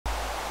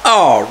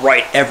All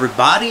right,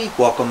 everybody,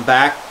 welcome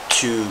back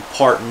to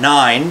part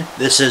 9.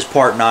 This is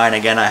part 9.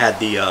 Again, I had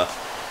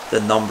the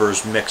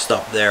numbers mixed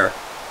up there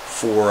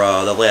for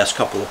the last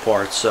couple of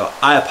parts, so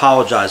I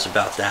apologize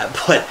about that.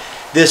 But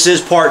this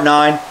is part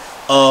 9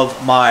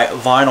 of my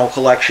vinyl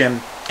collection,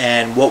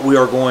 and what we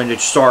are going to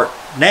start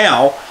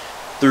now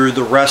through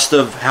the rest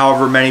of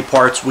however many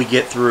parts we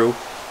get through,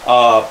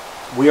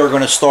 we are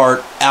going to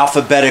start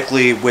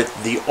alphabetically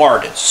with the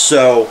artists.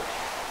 So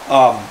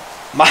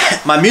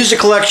my music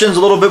collection is a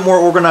little bit more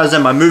organized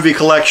than my movie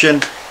collection.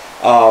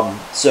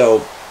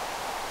 So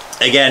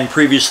again,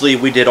 previously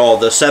we did all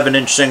the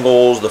 7-inch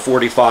singles, the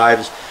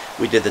 45s.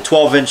 We did the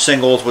 12-inch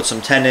singles with some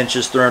 10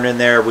 inches thrown in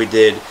there. We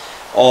did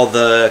all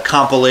the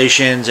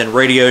compilations and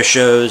radio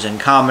shows and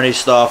comedy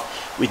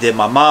stuff. We did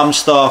my mom's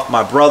stuff,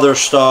 my brother's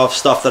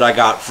stuff that I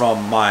got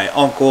from my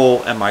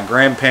uncle and my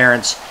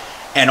grandparents,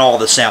 and all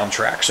the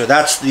soundtracks. So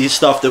that's the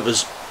stuff that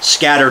was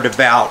scattered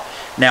about.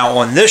 Now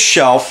on this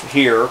shelf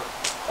here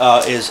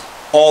is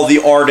all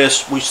the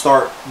artists. We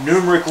start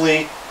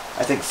numerically.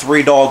 I think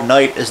Three Dog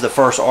Night is the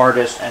first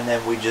artist, and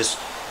then we just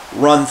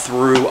run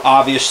through.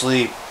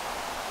 Obviously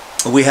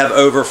we have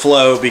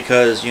overflow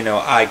because, you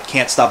know, I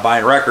can't stop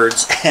buying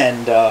records,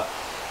 and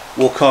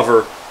we'll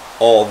cover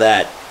all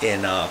that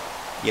in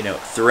you know,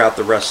 throughout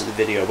the rest of the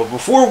video. But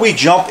before we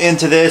jump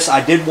into this,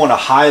 I did want to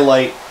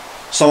highlight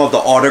some of the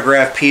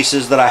autograph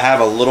pieces that I have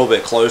a little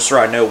bit closer.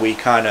 I know we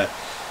kind of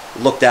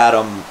looked at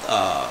them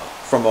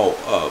from a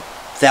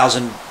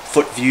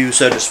 1,000-foot view,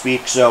 so to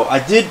speak. So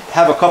I did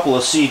have a couple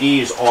of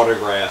CDs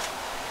autographed,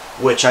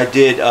 which I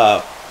did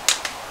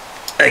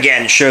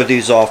again show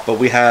these off. But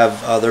we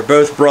have they're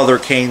both Brother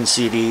Cane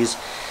CDs.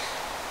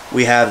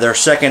 We have their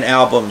second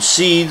album,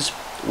 Seeds,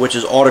 which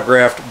is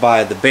autographed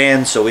by the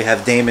band. So we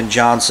have Damon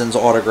Johnson's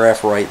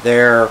autograph right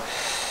there.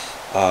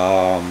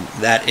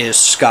 That is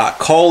Scott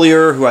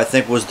Collier, who I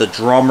think was the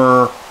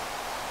drummer.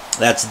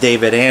 That's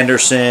David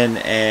Anderson,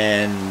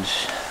 and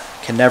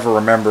can never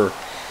remember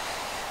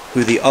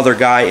who the other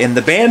guy in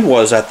the band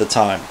was at the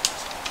time.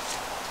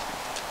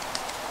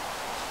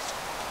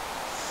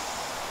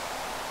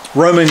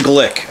 Roman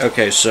Glick.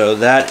 Okay, so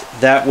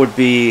that would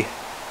be,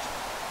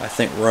 I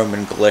think,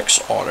 Roman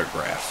Glick's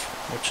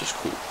autograph, which is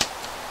cool.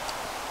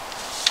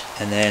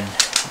 And then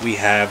we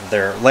have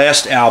their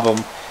last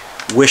album,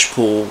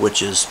 Wishpool,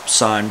 which is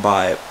signed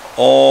by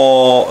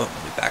all, let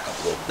me back up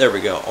a little, there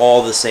we go,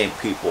 all the same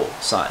people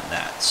signed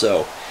that.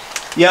 So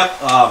yep,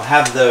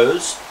 have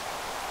those.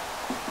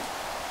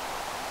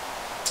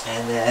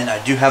 And then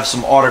I do have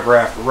some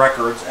autographed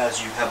records,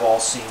 as you have all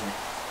seen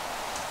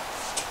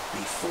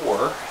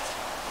before.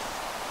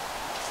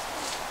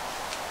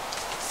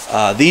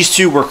 These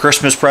two were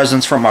Christmas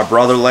presents from my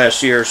brother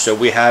last year. So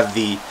we have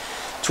the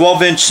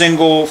 12-inch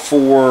single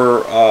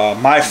for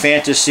My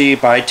Fantasy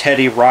by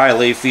Teddy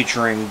Riley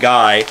featuring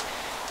Guy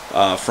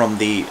from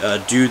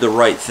the Do the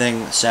Right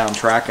Thing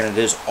soundtrack, and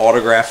it is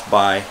autographed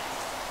by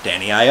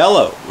Danny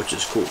Aiello, which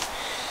is cool.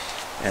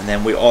 And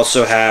then we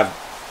also have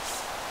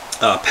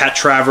Pat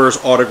Travers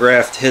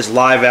autographed his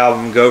live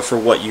album Go For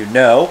What You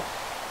Know,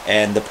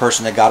 and the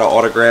person that got an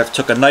autograph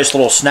took a nice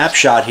little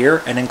snapshot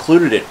here and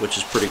included it, which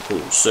is pretty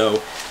cool.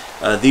 So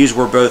these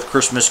were both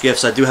Christmas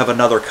gifts. I do have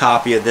another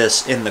copy of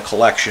this in the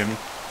collection.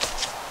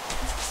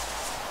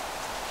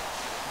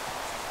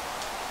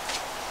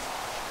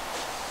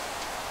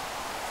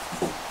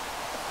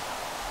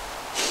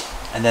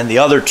 And then the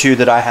other two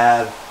that I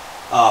have,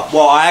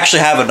 well, I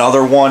actually have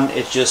another one.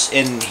 It's just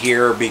in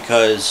here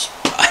because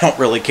I don't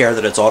really care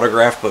that it's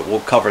autographed, but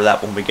we'll cover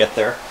that when we get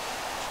there.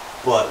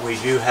 But we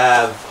do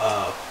have,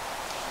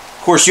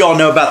 of course, you all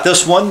know about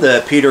this one,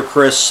 the Peter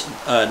Criss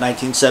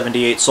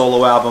 1978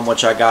 solo album,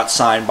 which I got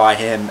signed by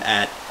him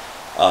at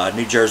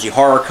New Jersey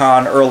Horror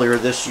Con earlier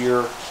this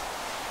year.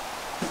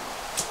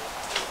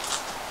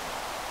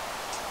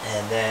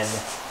 And then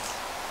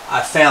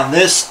I found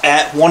this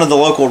at one of the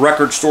local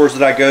record stores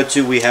that I go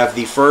to. We have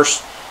the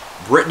first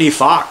Britny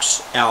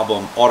Fox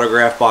album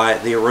autographed by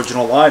the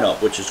original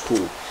lineup, which is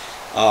cool.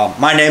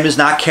 My name is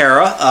not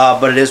Kara,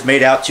 but it is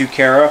made out to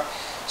Kara.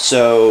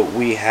 So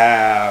we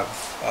have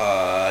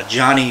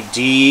Johnny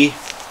D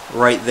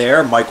right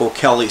there, Michael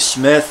Kelly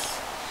Smith,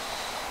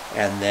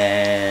 and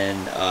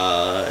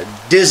then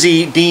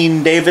Dizzy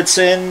Dean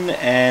Davidson,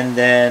 and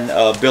then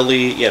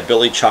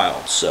Billy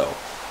Childs. So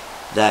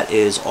that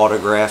is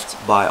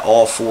autographed by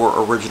all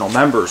 4 original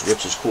members,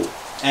 which is cool.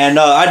 And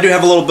I do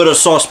have a little bit of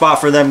soft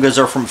spot for them because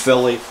they're from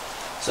Philly,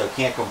 so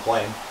can't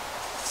complain.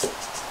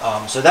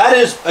 So that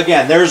is,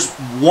 again, there's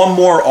one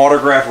more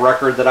autographed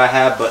record that I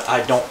have, but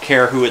I don't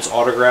care who it's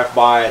autographed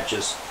by.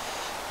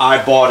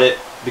 I bought it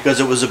because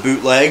it was a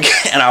bootleg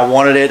and I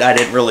wanted it. I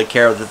didn't really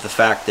care that the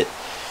fact that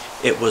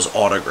it was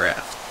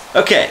autographed.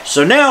 Okay,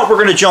 so now we're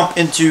going to jump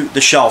into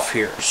the shelf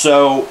here.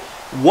 So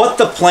what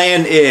the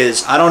plan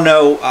is, I don't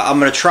know. I'm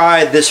going to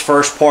try this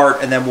first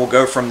part and then we'll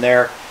go from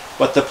there.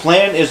 But the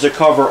plan is to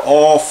cover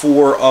all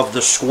 4 of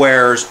the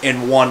squares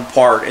in one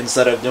part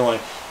instead of doing,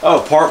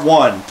 oh, part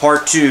 1,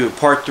 part 2,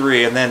 part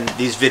 3, and then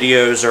these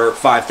videos are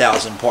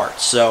 5,000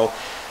 parts. So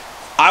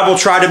I will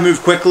try to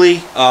move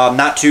quickly,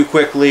 not too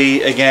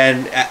quickly.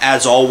 Again,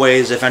 as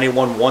always, if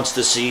anyone wants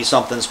to see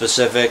something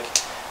specific,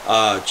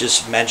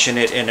 just mention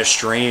it in a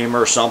stream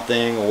or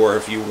something, or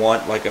if you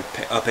want like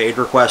a paid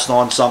request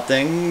on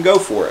something, go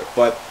for it.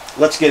 But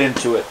let's get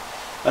into it.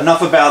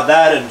 Enough about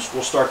that, and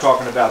we'll start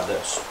talking about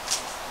this.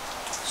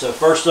 So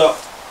first up,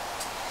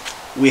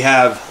 we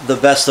have the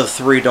Best of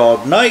Three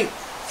Dog Night.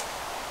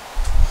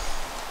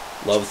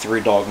 Love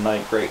Three Dog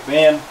Night, great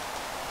band.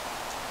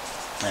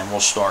 And we'll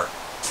start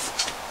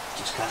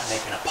just kind of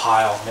making a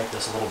pile, make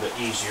this a little bit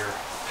easier.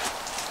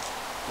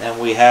 Then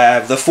we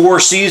have the Four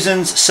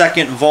Seasons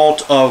second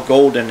vault of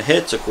golden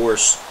hits, of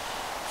course,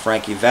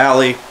 Frankie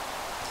Valli,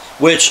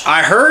 which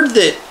I heard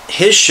that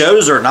his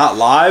shows are not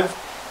live,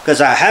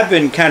 because I have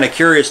been kind of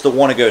curious to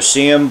want to go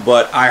see him,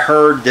 but I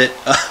heard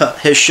that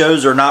his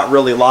shows are not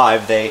really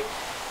live. They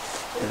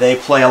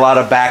play a lot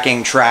of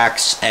backing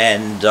tracks,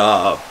 and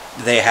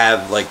they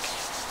have like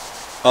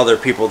other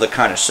people that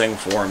kind of sing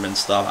for him and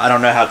stuff. I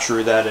don't know how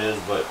true that is,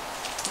 but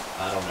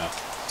I don't know.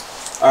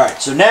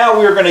 Alright, so now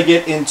we're going to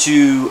get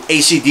into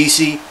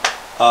AC/DC.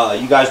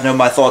 You guys know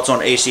my thoughts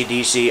on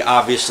AC/DC.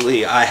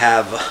 Obviously, I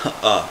have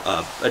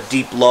a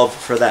deep love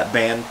for that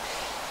band.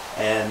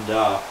 And,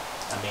 I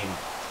mean,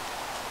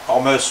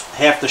 almost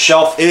half the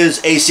shelf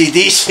is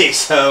AC/DC,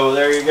 so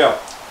there you go.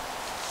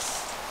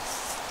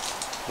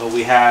 But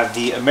we have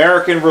the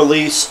American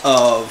release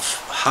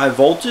of High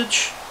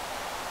Voltage,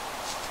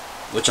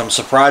 which I'm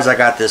surprised I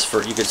got this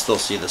for. You can still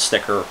see the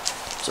sticker.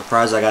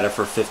 Surprised I got it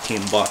for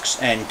 15 bucks.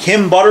 And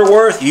Kim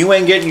Butterworth, you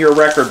ain't getting your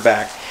record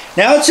back.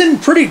 Now, it's in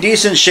pretty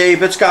decent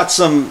shape. It's got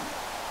some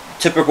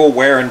typical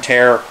wear and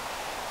tear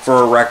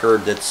for a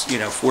record that's, you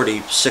know,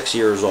 46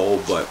 years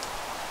old, but,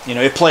 you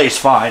know, it plays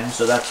fine,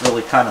 so that's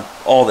really kind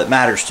of all that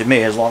matters to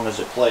me, as long as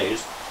it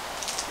plays.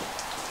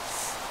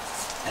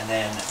 And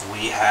then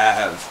we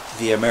have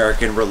the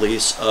American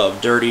release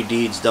of Dirty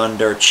Deeds Done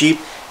Dirt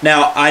Cheap.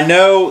 Now, I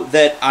know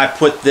that I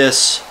put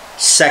this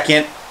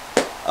second,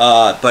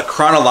 but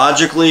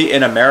chronologically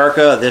in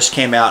America, this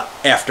came out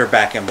after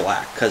Back in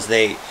Black, because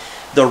the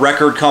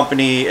record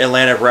company,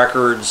 Atlantic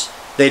Records,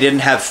 they didn't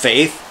have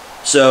faith,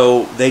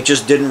 so they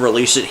just didn't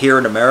release it here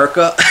in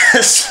America.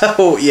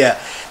 So, yeah,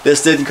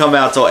 this didn't come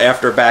out till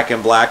after Back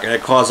in Black, and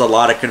it caused a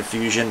lot of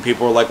confusion.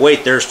 People were like,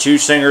 wait, there's two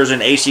singers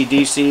in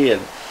AC/DC,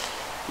 and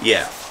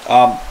yeah.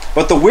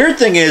 But the weird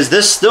thing is,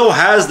 this still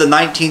has the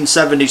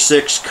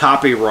 1976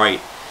 copyright,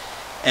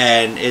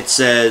 and it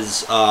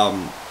says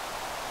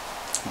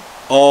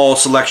all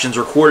selections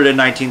recorded in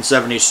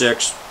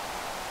 1976,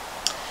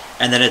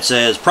 and then it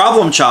says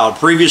Problem Child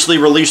previously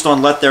released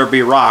on Let There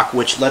Be Rock,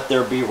 which Let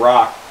There Be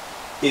Rock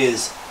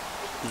is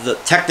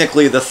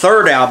technically the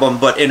third album,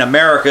 but in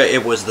America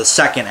it was the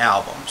second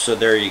album, so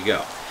there you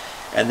go.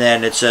 And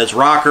then it says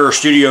Rocker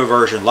studio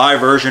version,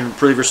 live version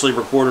previously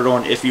recorded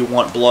on If You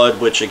Want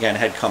Blood, which again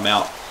had come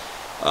out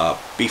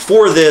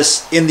before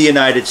this in the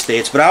United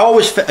States. But I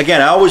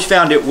always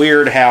found it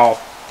weird how,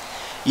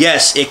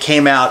 yes, it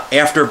came out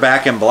after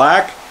Back in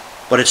Black,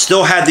 but it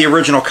still had the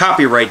original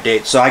copyright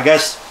date. So I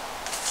guess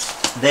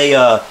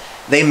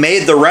they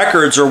made the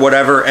records or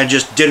whatever and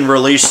just didn't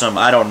release them.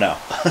 I don't know.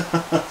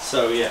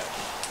 So yeah.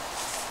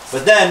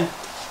 But then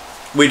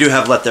we do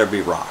have Let There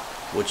Be Rock,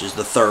 which is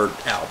the third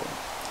album.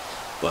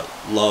 But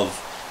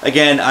love,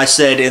 again, I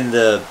said in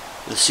the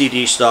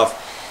CD stuff,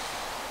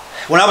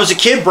 when I was a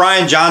kid,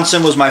 Brian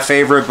Johnson was my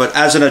favorite, but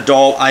as an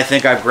adult, I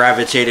think I've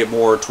gravitated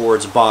more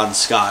towards Bon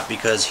Scott,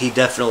 because he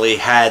definitely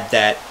had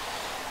that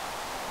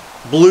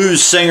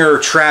blues singer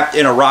trapped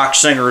in a rock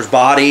singer's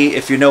body,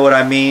 if you know what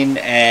I mean,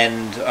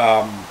 and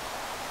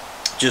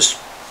just,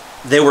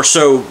 they were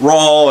so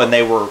raw, and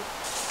they were,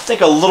 I think,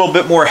 a little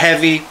bit more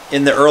heavy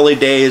in the early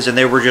days, and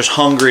they were just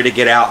hungry to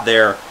get out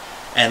there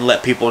and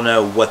let people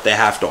know what they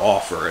have to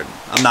offer. And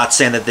I'm not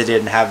saying that they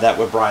didn't have that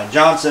with Brian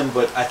Johnson,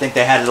 but I think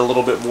they had it a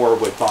little bit more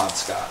with Bon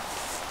Scott.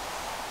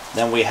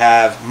 Then we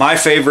have my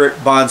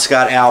favorite Bon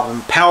Scott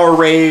album, Power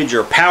Rage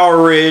or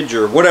Power Ridge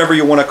or whatever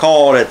you want to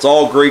call it. It's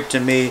all Greek to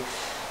me,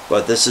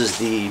 but this is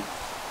the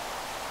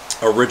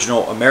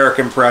original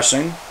American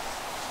pressing.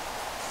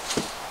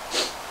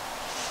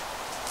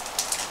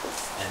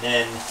 And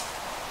then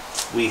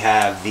we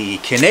have the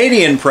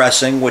Canadian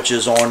pressing, which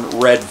is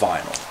on red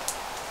vinyl.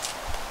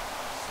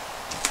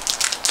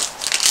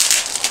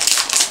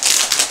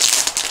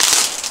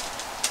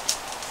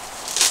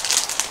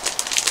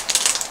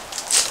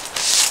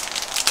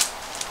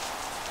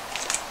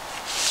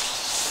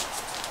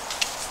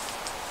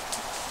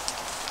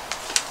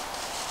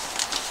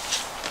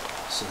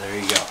 So there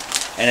you go.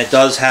 And it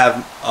does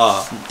have,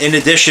 in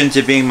addition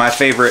to being my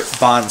favorite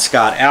Bon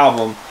Scott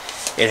album,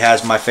 it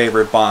has my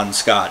favorite Bon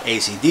Scott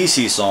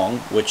AC/DC song,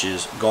 which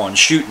is Gone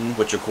Shootin',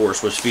 which of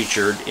course was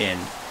featured in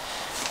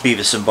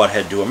Beavis and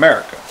Butthead Do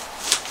America.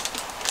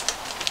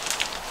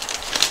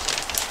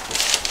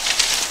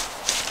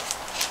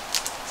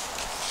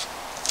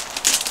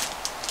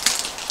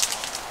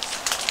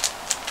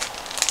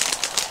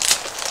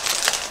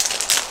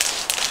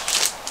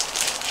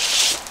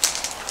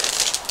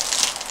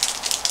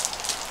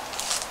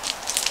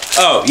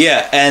 Oh,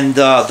 yeah, and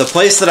the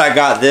place that I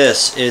got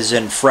this is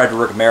in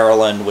Frederick,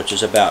 Maryland, which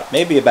is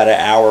maybe about an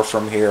hour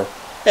from here.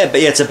 Yeah, but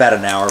it's about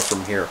an hour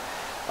from here.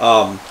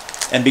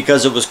 And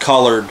because it was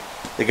colored,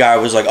 the guy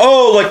was like,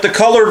 oh, like the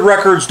colored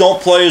records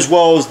don't play as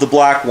well as the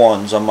black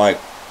ones. I'm like,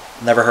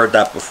 never heard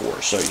that before,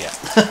 so yeah.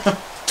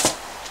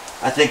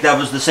 I think that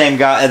was the same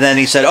guy. And then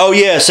he said, oh,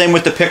 yeah, same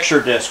with the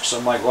picture discs.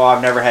 I'm like, well,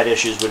 I've never had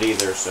issues with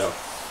either, so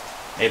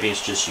maybe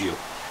it's just you.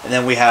 And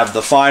then we have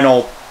the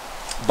final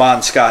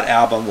Bon Scott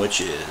album, which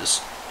is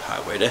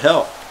Highway to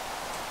Hell.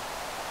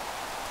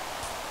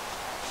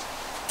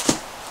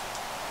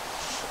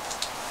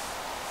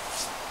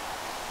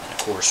 And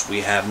of course,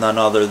 we have none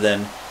other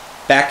than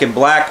Back in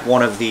Black,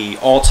 one of the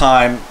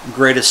all-time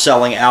greatest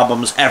selling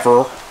albums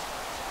ever.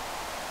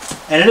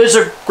 And it is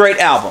a great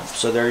album,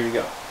 so there you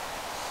go.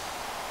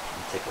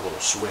 Take a little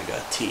swig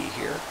of tea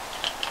here.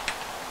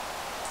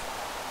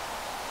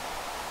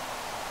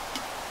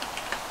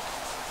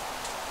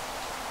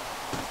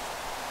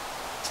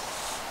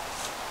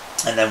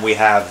 And then we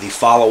have the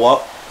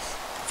follow-up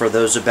for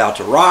Those About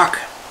to Rock,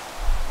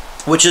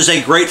 which is a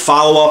great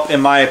follow-up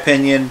in my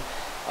opinion.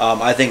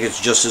 I think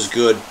it's just as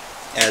good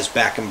as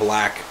Back in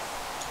Black.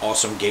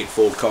 Awesome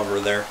gatefold cover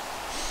there.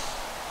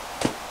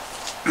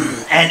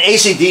 And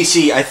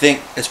AC/DC, I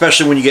think,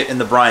 especially when you get in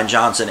the Brian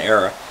Johnson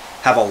era,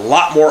 have a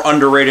lot more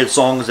underrated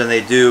songs than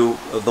they do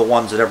of the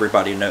ones that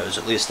everybody knows,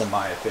 at least in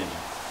my opinion.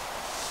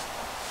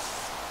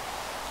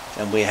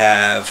 And we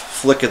have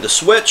Flick of the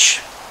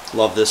Switch.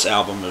 Love this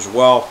album as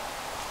well.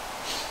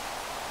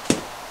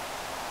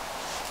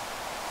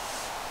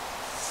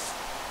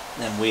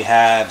 Then we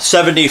have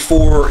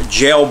 74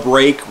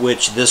 Jailbreak,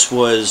 which this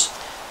was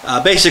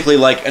basically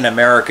like an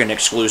American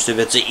exclusive.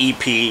 It's an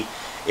EP.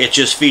 It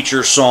just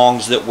features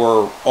songs that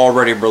were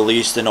already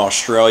released in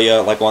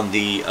Australia, like on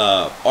the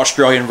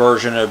Australian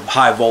version of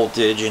High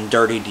Voltage and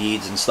Dirty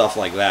Deeds and stuff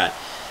like that.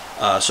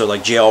 So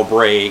like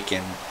Jailbreak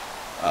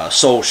and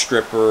Soul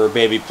Stripper,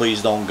 Baby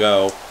Please Don't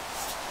Go.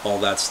 All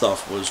that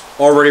stuff was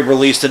already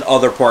released in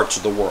other parts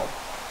of the world.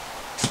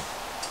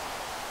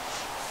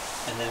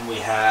 And then we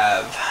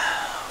have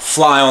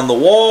Fly on the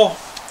Wall.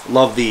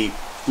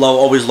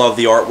 Always love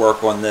the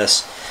artwork on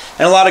this.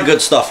 And a lot of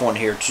good stuff on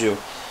here too.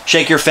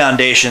 Shake Your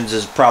Foundations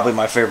is probably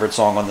my favorite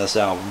song on this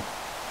album.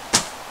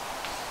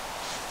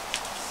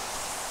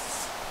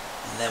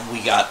 And then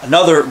we got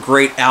another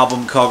great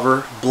album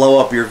cover, Blow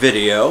Up Your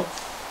Video.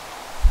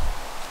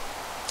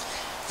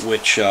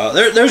 Which,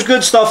 there's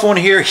good stuff on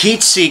here.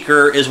 Heat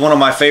Seeker is one of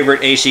my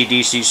favorite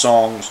AC/DC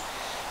songs.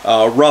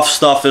 Rough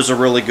Stuff is a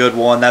really good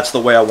one. That's the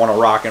way I want to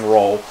rock and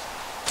roll.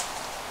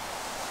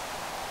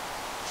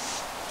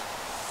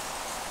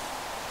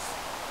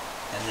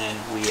 And then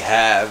we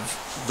have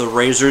The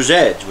Razor's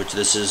Edge, which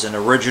this is an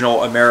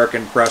original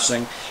American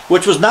pressing,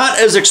 which was not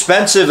as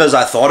expensive as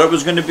I thought it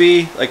was going to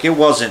be. Like, it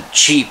wasn't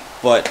cheap,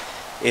 but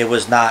it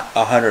was not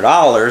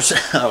 $100,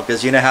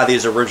 because you know how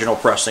these original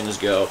pressings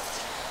go.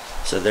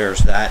 So there's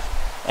that.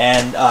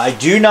 And I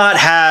do not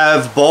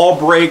have Ball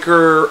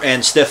Breaker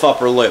and Stiff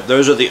Upper Lip.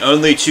 Those are the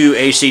only two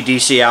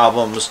AC/DC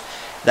albums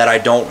that I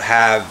don't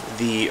have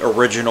the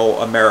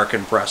original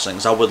American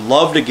pressings. I would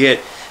love to get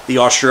the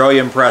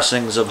Australian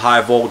pressings of High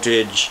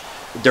Voltage,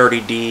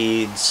 Dirty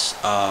Deeds,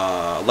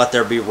 Let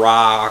There Be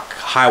Rock,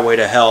 Highway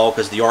to Hell,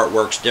 because the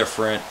artwork's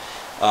different.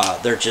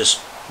 They're just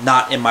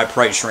not in my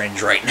price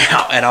range right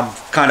now, and I'm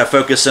kind of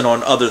focusing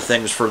on other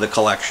things for the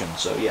collection,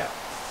 so yeah.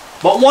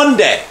 But one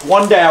day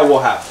I will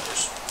have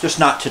those, just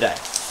not today.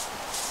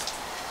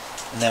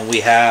 And then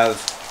we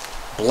have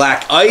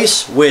Black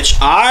Ice, which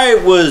I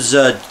was,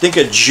 I think,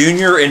 a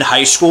junior in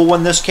high school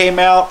when this came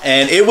out,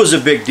 and it was a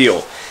big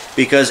deal,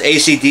 because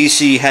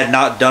AC/DC had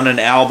not done an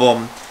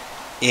album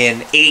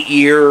in 8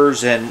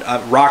 years, and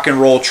Rock and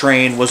Roll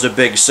Train was a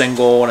big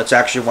single, and it's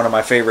actually one of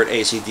my favorite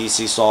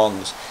AC/DC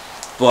songs.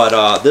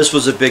 But this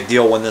was a big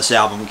deal when this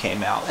album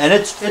came out, and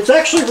it's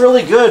actually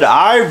really good.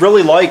 I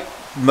really like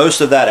most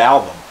of that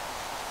album.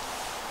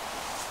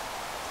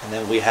 And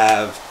then we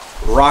have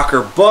Rock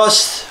or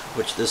Bust,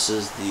 which this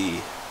is the,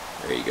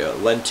 there you go,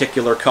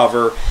 lenticular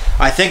cover.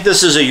 I think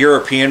this is a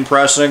European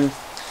pressing,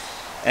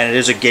 and it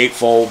is a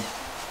gatefold.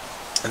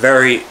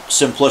 Very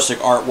simplistic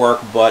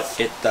artwork,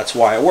 but that's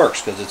why it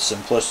works, because it's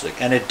simplistic.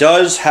 And it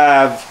does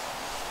have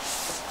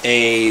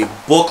a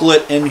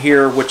booklet in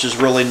here, which is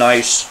really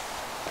nice.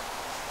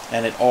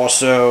 And it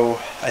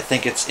also, I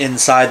think it's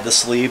inside the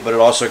sleeve, but it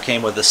also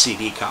came with a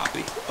CD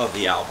copy of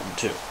the album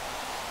too.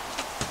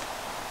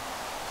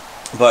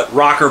 But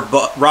Rock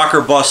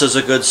or Bust is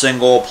a good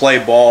single. Play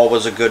Ball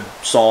was a good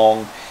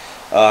song.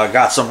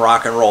 Got some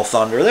Rock and Roll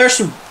Thunder. There's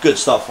some good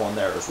stuff on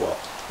there as well.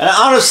 And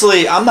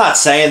honestly, I'm not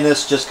saying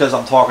this just because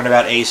I'm talking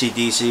about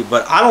AC/DC,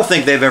 but I don't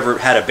think they've ever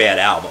had a bad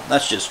album.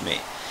 That's just me.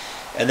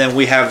 And then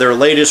we have their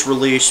latest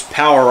release,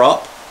 Power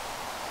Up,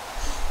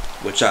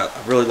 which I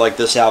really like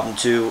this album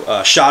too.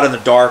 Shot in the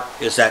Dark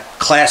is that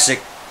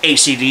classic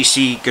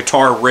AC/DC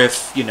guitar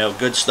riff, you know,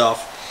 good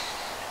stuff.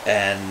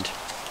 And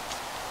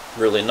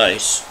really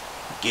nice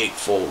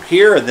gatefold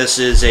here. And this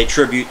is a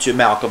tribute to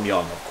Malcolm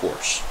Young, of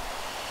course.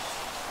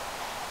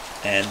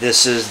 And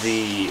this is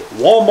the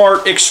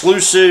Walmart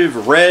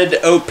exclusive red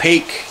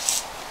opaque.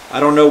 I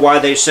don't know why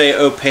they say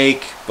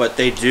opaque, but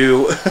they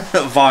do.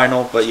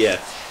 Vinyl. But yeah,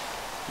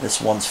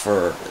 this one's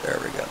for, there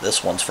we go,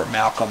 this one's for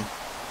Malcolm.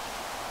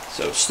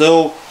 So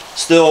still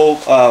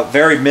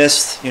very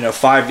missed. You know,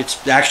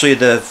 it's actually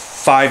the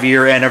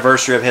 5-year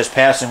anniversary of his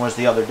passing was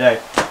the other day.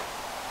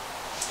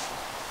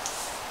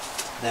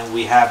 Then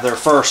we have their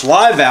first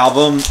live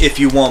album, If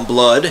You Want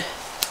Blood,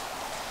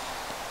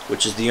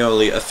 which is the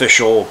only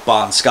official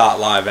Bon Scott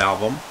live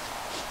album.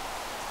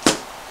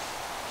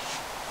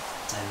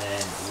 And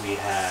then we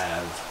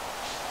have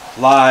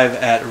live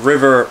at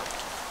River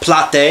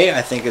Plate,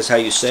 I think is how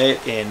you say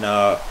it, in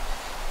I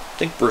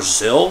think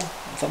Brazil,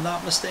 if I'm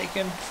not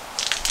mistaken.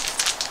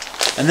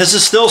 And this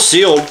is still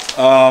sealed,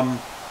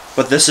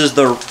 but this is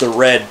the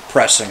red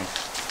pressing.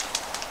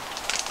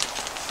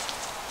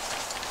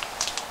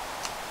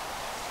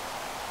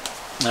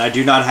 And I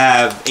do not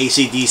have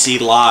AC/DC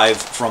Live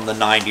from the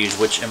 90s,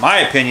 which in my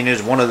opinion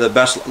is one of the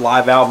best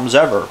live albums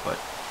ever, but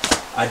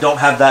I don't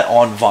have that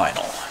on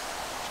vinyl.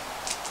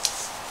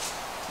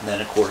 And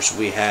then of course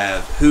we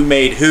have Who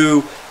Made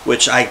Who,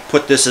 which I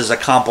put this as a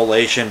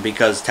compilation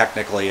because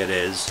technically it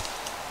is.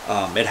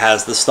 It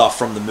has the stuff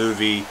from the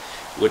movie,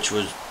 which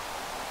was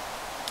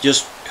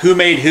just Who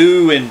Made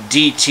Who and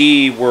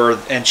DT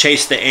and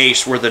Chase the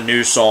Ace were the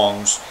new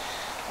songs.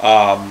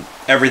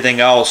 Everything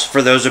else,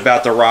 For Those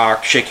About to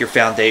Rock, Shake Your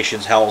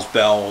Foundations, Hell's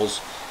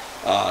Bells,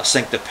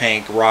 Sink the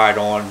Pink, Ride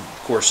On.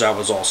 Of course, that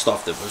was all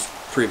stuff that was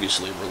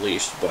previously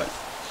released, but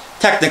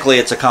technically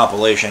it's a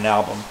compilation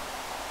album,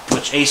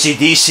 which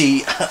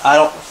AC/DC, I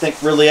don't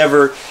think really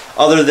ever,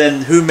 other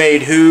than Who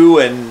Made Who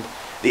and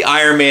the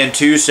Iron Man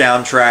 2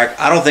 soundtrack,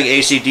 I don't think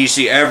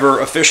AC/DC ever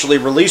officially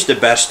released a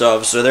best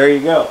of, so there you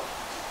go.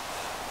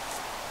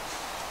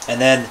 And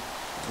then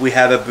we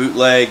have a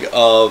bootleg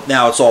of,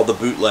 now it's all the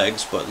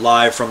bootlegs, but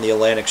live from the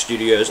Atlantic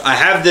Studios. I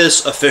have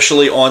this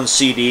officially on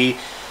CD,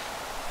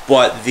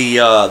 but the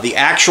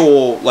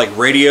actual like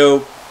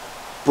radio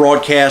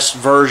broadcast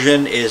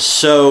version is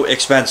so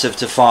expensive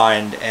to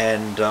find,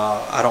 and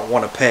I don't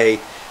want to pay,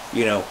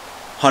 you know,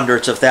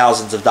 hundreds of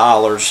thousands of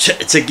dollars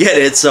to get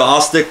it, so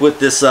I'll stick with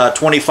this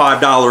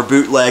 $25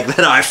 bootleg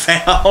that I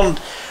found,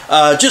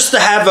 just to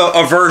have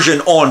a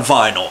version on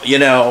vinyl, you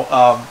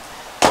know.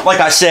 Like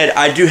I said,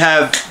 I do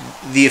have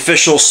the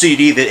official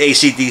CD that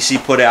AC/DC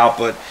put out,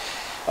 but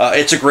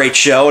it's a great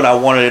show and I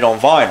wanted it on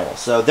vinyl.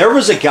 So there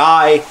was a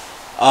guy,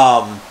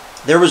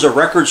 there was a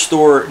record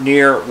store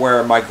near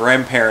where my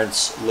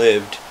grandparents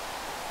lived,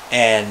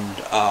 and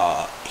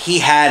he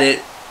had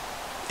it,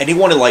 and he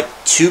wanted like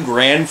 $2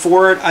 grand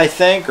for it, I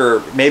think,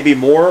 or maybe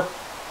more,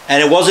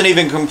 and it wasn't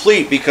even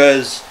complete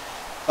because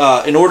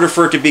in order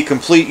for it to be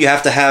complete you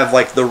have to have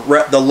like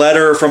the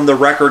letter from the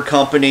record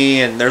company,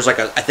 and there's like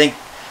I think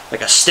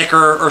like a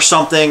sticker or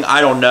something,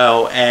 I don't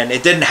know, and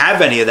it didn't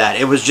have any of that.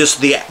 It was just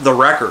the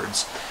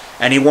records,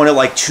 and he wanted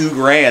like $2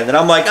 grand, and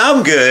I'm like,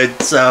 I'm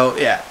good. So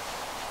yeah,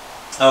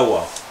 oh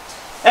well.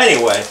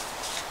 Anyway,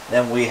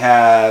 then we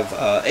have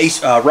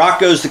Rock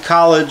Goes to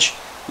College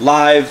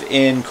live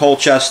in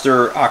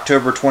Colchester,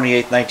 October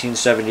 28th,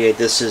 1978.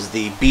 This is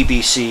the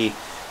BBC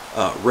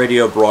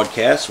radio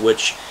broadcast,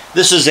 which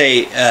this is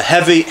a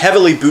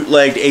heavily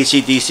bootlegged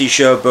AC/DC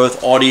show,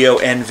 both audio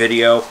and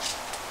video.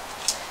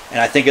 And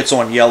I think it's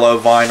on yellow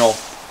vinyl.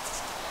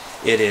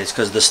 It is,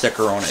 because the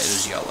sticker on it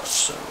is yellow.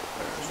 So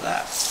there's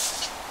that.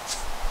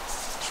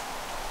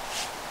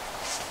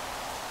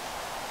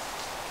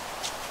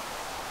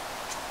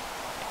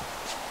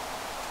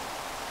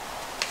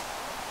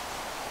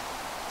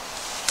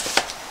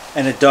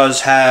 And it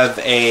does have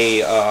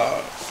a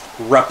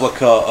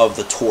replica of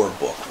the tour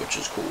book, which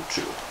is cool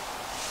too.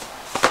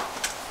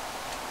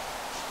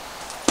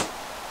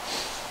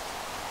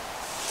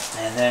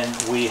 And then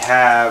we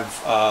have,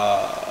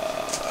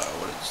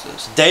 what is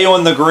this? Day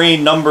on the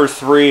Green,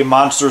 #3,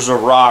 Monsters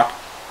of Rock,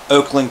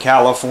 Oakland,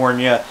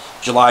 California,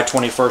 July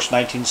 21st,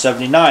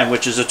 1979,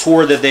 which is a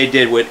tour that they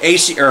did with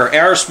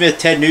Aerosmith,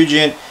 Ted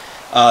Nugent,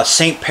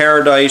 St.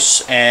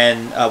 Paradise,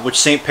 and which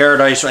St.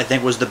 Paradise, I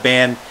think, was the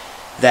band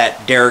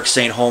that Derek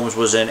St. Holmes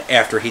was in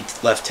after he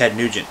left Ted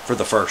Nugent for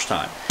the first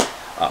time.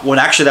 Well,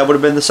 actually, that would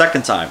have been the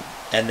second time.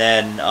 And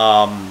then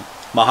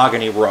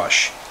Mahogany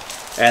Rush.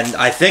 And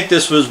I think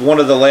this was one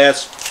of the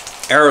last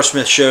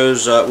Aerosmith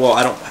shows, well,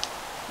 I don't,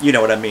 you know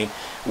what I mean,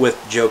 with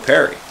Joe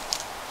Perry.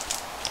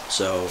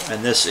 So,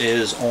 and this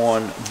is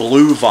on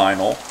blue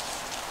vinyl.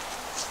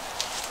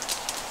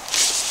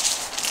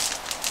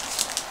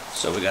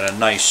 So we got a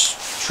nice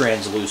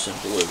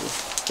translucent blue.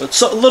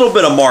 But a little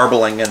bit of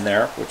marbling in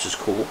there, which is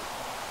cool.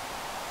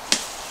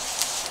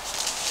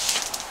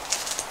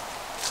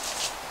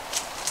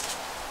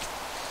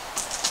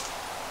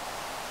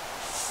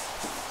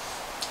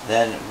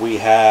 Then we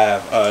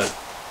have,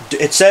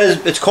 it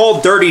says, it's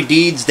called Dirty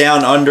Deeds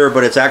Down Under,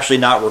 but it's actually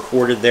not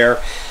recorded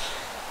there.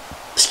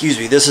 Excuse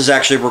me, this is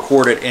actually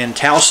recorded in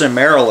Towson,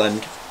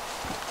 Maryland,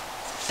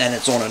 and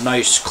it's on a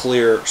nice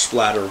clear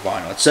splatter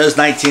vinyl. It says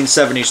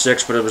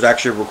 1976, but it was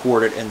actually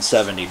recorded in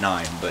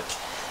 79. But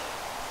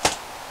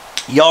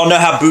Y'all know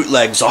how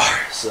bootlegs are,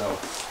 so.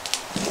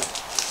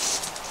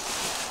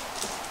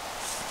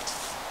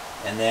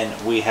 And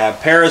then we have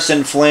Paris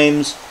in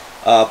Flames,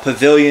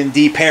 Pavilion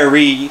de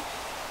Paris,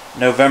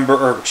 December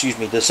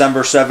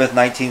 7th,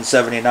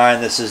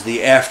 1979. This is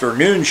the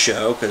afternoon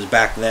show, because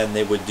back then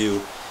they would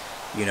do,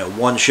 you know,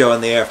 one show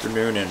in the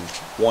afternoon and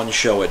one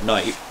show at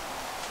night.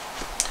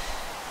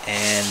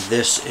 And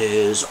this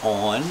is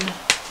on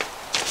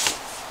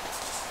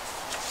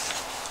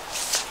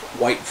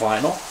white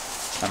vinyl.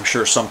 I'm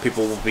sure some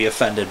people will be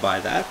offended by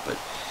that, but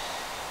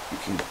you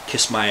can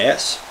kiss my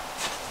ass.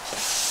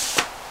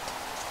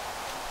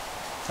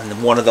 And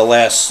then one of the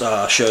last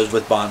shows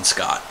with Bon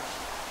Scott.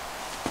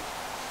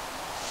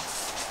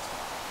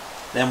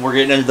 Then we're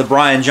getting into the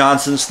Brian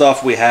Johnson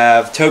stuff. We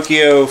have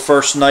Tokyo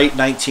First Night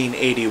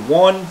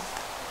 1981.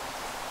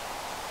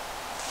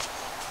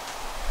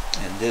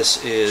 And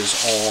this is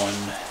on,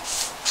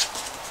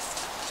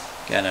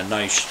 again, a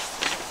nice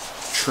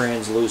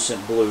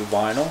translucent blue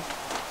vinyl.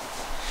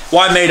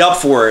 Well, I made up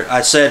for it.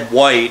 I said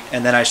white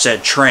and then I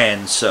said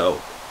trans,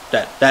 so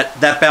that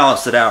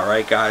balanced it out,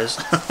 right, guys?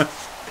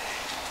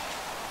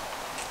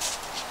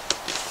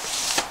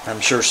 I'm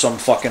sure some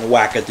fucking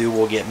wackadoo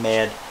will get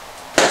mad.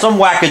 Some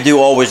wackadoo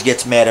always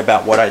gets mad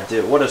about what I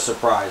do. What a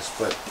surprise,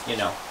 but, you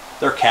know,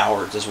 they're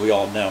cowards, as we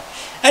all know.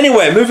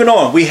 Anyway, moving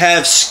on. We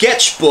have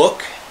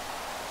Sketchbook,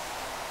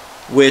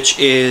 which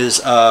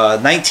is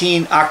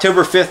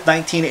October 5th,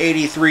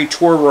 1983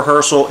 tour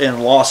rehearsal in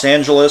Los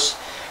Angeles.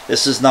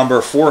 This is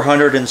number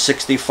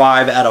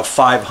 465 out of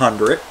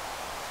 500.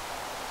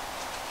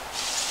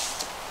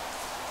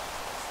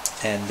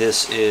 And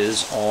this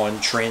is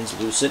on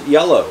translucent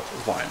yellow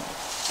vinyl.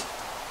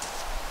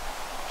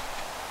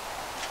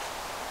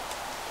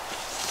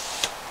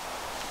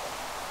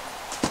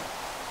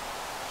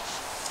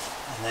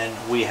 And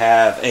then we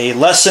have A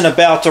Lesson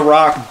About to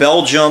Rock,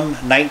 Belgium,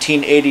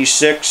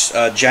 1986,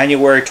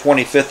 January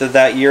 25th of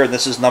that year. And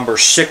this is number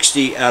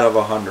 60 out of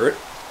 100.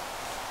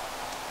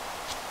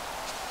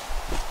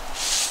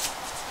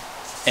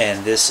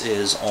 And this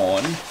is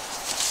on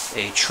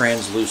a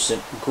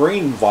translucent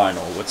green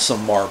vinyl with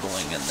some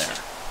marbling in there.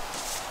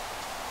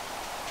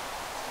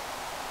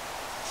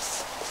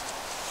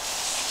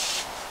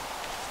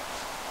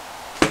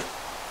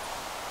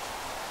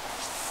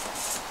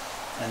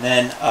 And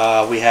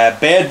then we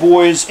have Bad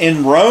Boys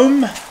in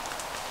Rome.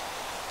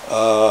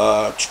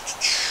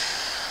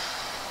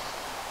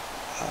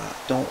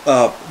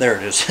 There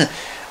it is.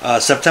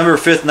 September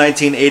 5th,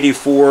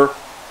 1984.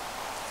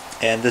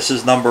 And this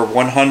is number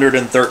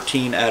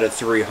 113 out of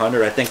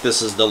 300. I think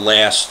this is the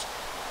latest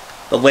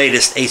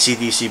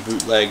AC/DC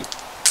bootleg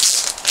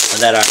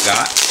that I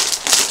got.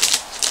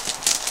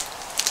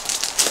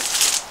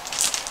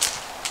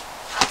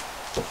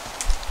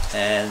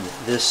 And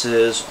this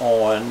is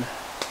on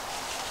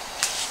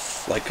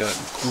like a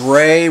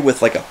gray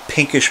with like a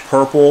pinkish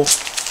purple.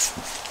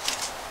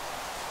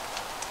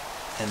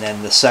 And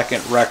then the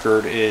second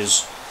record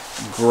is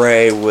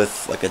gray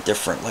with like a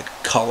different like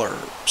color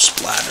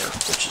splatter,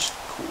 which is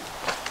cool.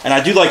 And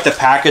I do like the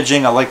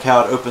packaging. I like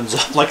how it opens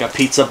up like a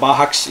pizza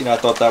box. You know, I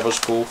thought that was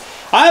cool.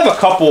 I have a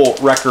couple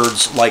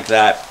records like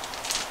that.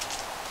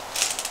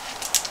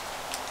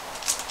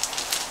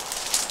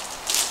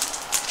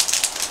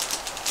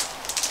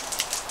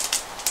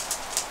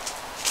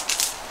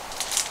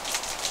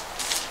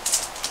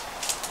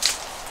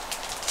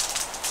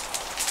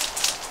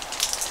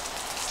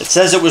 It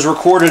says it was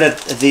recorded at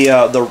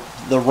the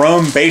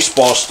Rome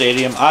baseball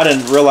stadium. I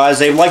didn't realize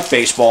they like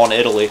baseball in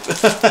Italy.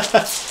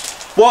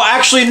 Well,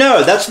 actually,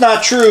 no, that's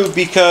not true,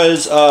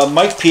 because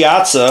Mike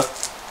Piazza,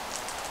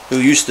 who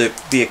used to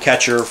be a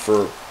catcher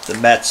for the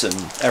Mets and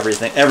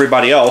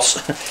everybody else,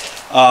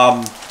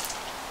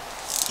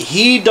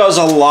 he does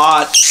a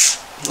lot.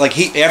 Like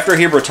after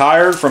he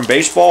retired from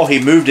baseball, he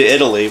moved to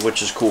Italy,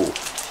 which is cool,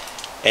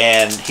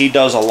 and he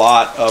does a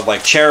lot of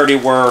like charity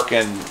work,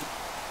 and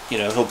you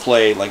know, he'll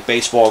play like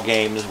baseball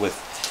games with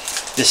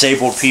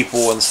disabled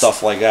people and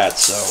stuff like that.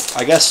 So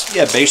I guess,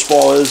 yeah,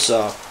 baseball is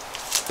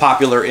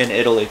popular in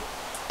Italy.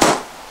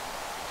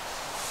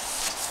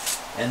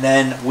 And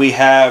then we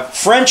have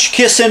French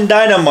Kissin'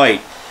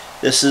 Dynamite.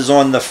 This is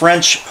on the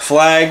French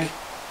flag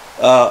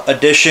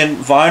edition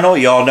vinyl.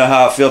 Y'all know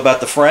how I feel about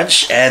the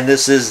French. And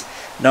this is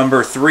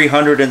number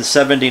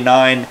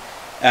 379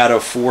 out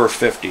of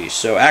 450.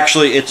 So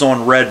actually it's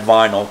on red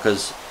vinyl,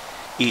 because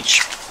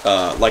each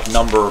like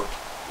number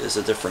is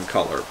a different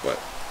color, but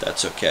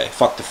that's okay.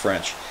 Fuck the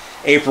French.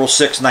 April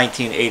 6,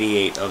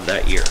 1988 of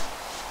that year.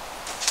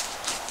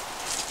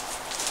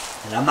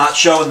 And I'm not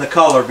showing the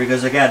color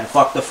because, again,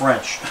 fuck the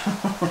French.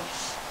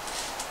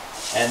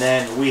 And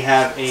then we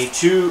have a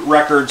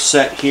 2-record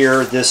set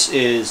here. This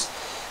is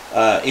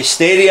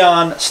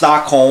Estadion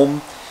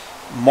Stockholm,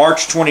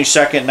 March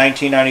 22nd,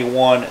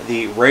 1991,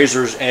 the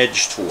Razor's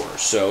Edge Tour.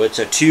 So it's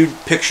a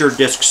 2-picture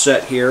disc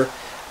set here.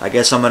 I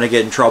guess I'm going to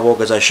get in trouble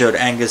because I showed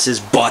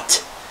Angus's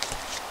butt.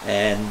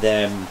 And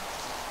then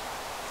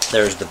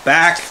there's the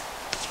back.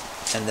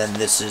 And then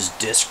this is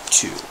disc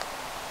 2.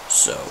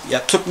 So, yeah,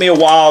 it took me a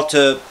while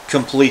to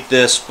complete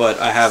this, but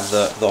I have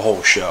the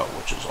whole show,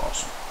 which is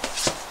awesome.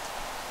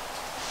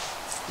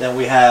 Then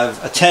we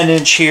have a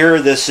 10-inch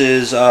here. This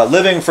is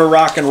Living for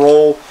Rock and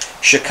Roll,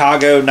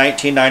 Chicago,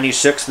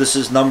 1996. This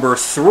is number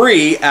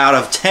 3 out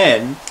of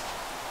 10.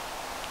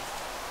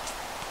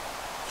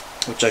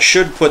 Which I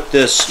should put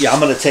this... Yeah, I'm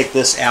going to take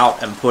this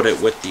out and put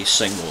it with the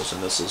singles,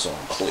 and this is on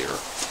clear.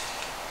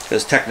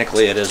 Because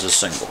technically it is a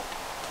single.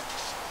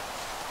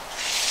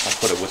 I'll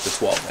put it with the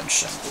 12-inch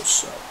singles,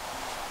 so...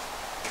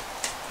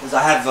 Because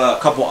I have a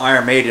couple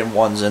Iron Maiden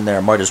ones in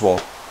there. Might as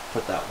well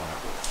put that one up.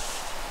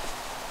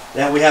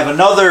 Then we have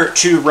another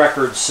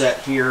 2-record set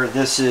here.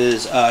 This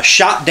is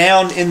Shot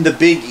Down in the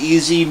Big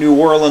Easy, New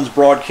Orleans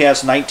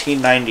broadcast,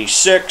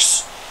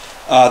 1996.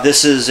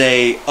 This is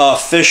a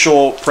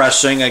official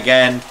pressing,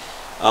 again,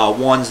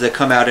 ones that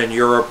come out in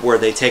Europe where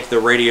they take the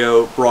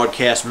radio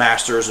broadcast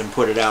masters and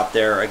put it out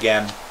there.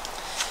 Again,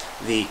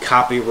 the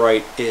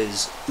copyright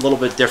is a little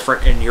bit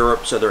different in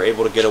Europe, so they're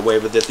able to get away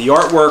with it. The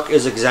artwork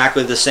is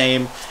exactly the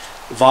same.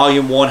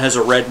 Volume 1 has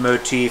a red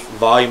motif.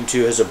 Volume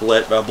 2 has a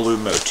blue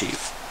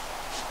motif.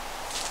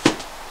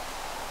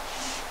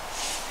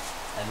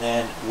 And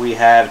then we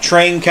have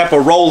Train Kept a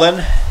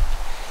Rollin',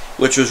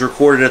 which was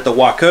recorded at the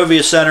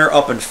Wachovia Center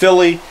up in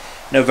Philly,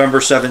 November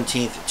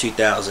 17th,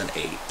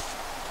 2008.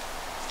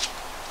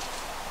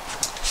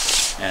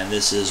 And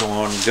this is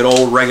on good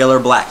old regular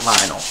black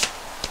vinyl.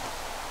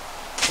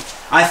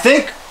 I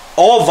think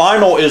all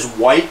vinyl is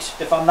white,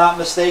 if I'm not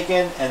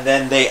mistaken, and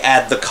then they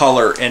add the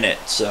color in it.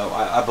 So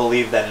I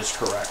believe that is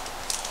correct.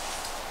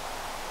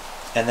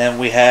 And then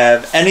we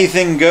have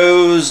Anything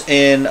Goes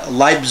in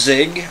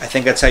Leipzig. I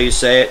think that's how you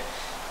say it.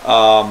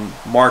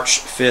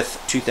 March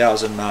 5th,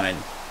 2009.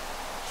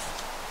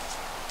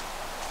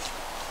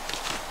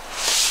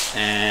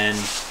 And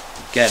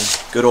again,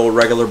 good old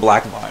regular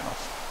black vinyl.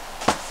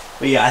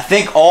 But yeah, I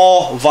think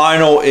all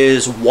vinyl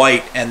is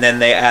white and then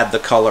they add the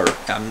color.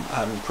 I'm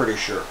pretty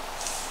sure.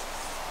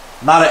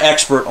 Not an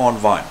expert on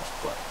vinyl.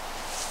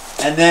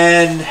 But. And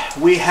then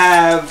we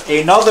have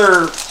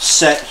another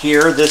set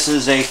here. This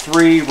is a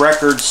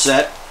 3-record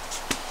set.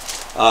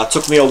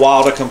 Took me a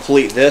while to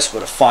complete this,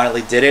 but I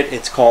finally did it.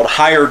 It's called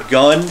Hired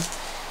Gun.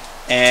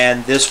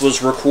 And this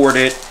was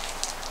recorded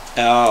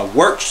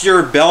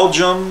Worcester,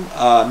 Belgium,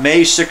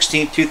 May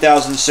 16th,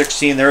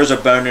 2016. There is a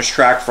bonus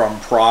track from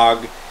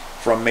Prague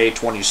from May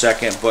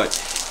 22nd, but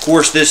of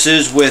course this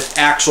is with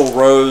Axl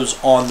Rose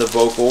on the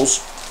vocals.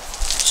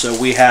 So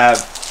we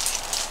have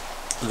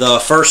the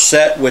first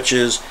set, which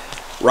is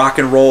Rock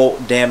and Roll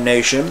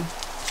Damnation,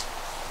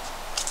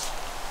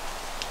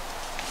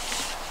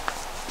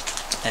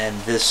 and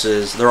this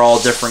is, they're all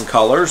different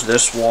colors.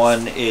 This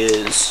one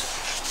is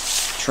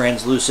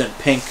translucent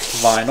pink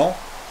vinyl,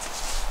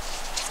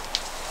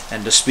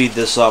 and to speed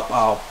this up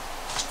I'll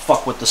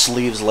fuck with the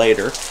sleeves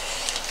later.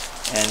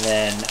 And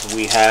then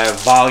we have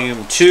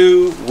Volume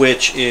 2,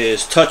 which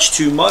is Touch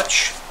Too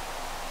Much.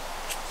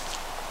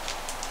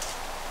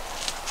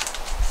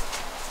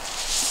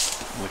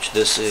 Which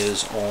this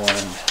is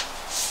on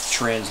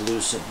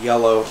translucent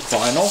yellow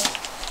vinyl.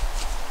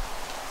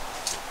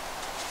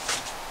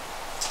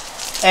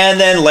 And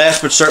then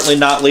last but certainly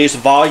not least,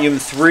 Volume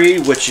 3,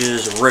 which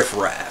is Riff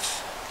Raff.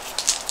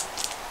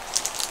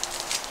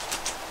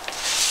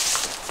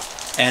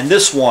 And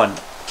this one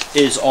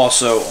is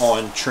also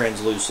on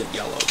translucent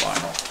yellow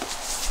vinyl.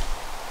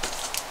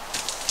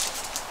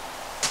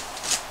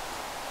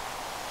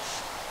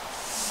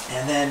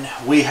 And then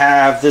we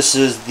have, this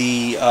is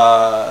the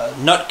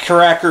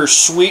Nutcracker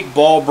Sweet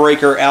Ball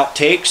Breaker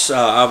outtakes.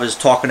 I was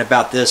talking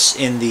about this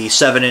in the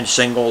 7-inch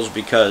singles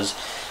because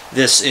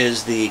this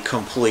is the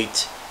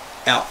complete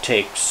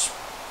outtakes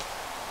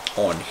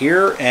on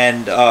here,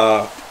 and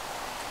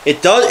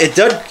it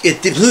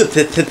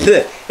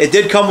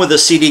did come with a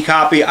CD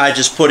copy. I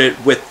just put it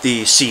with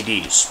the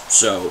CDs,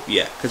 so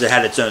yeah, because it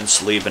had its own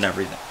sleeve and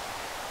everything.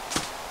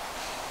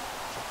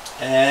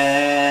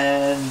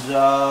 And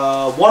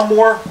one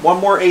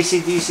more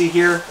AC/DC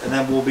here, and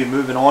then we'll be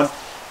moving on.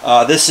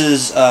 This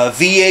is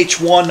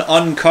VH1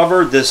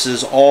 Uncovered. This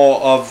is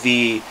all of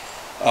the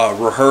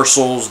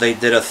rehearsals. They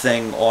did a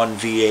thing on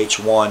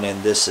VH1,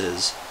 and this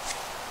is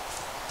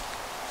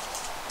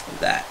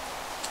that.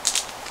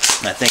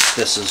 And I think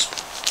this is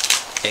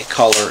a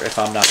color, if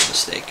I'm not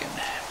mistaken.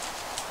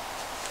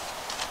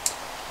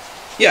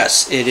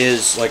 Yes, it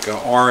is like an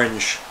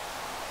orange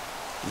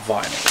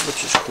vinyl,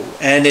 which is cool.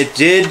 And it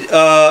did,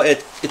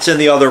 it's in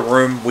the other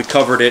room. We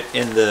covered it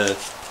in the,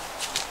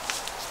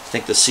 I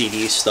think the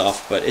CD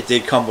stuff, but it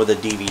did come with a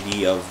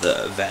DVD of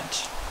the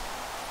event,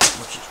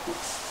 which is cool.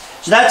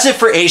 So that's it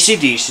for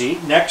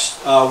AC/DC.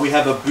 Next, we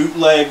have a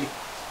bootleg,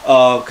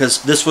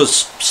 because this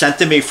was sent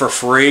to me for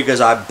free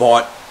because I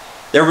bought,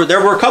 there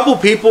were a couple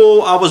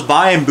people I was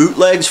buying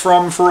bootlegs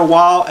from for a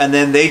while, and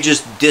then they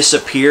just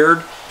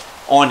disappeared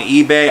on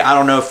eBay. I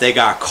don't know if they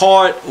got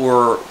caught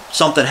or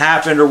something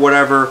happened or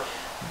whatever,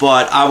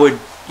 but I would,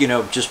 you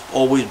know, just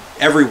always,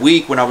 every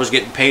week when I was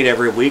getting paid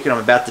every week, and I'm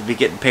about to be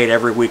getting paid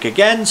every week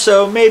again,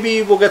 so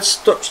maybe we'll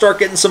start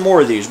getting some more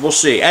of these. We'll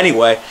see.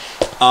 Anyway,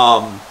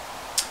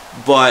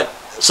 but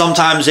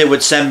sometimes they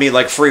would send me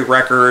like free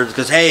records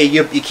because, hey,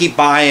 you keep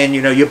buying,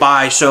 you know, you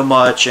buy so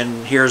much,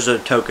 and here's a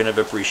token of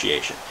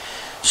appreciation.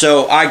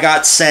 So I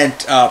got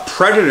sent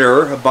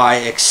Predator by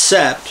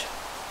Accept,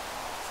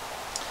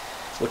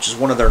 which is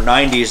one of their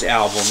 90s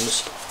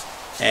albums,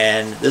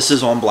 and this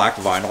is on black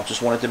vinyl.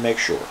 Just wanted to make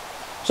sure.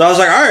 So I was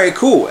like, all right,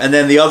 cool. And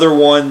then the other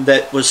one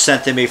that was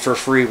sent to me for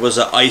free was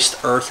an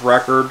Iced Earth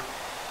record,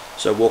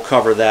 so we'll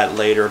cover that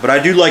later. But I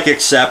do like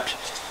Accept.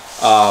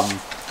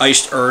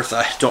 Iced Earth,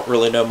 I don't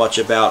really know much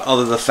about,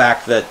 other than the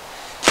fact that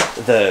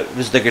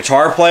the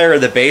guitar player,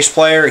 the bass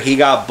player, he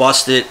got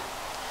busted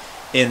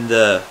in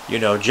the, you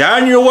know,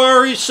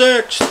 January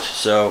 6th.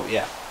 So,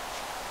 yeah.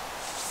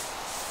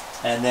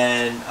 And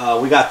then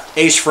we got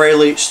Ace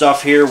Frehley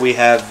stuff here. We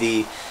have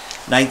the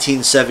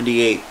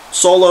 1978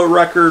 solo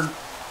record.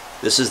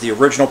 This is the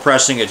original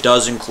pressing. It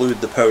does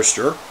include the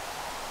poster.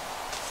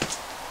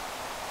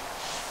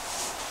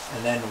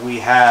 And then we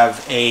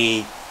have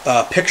a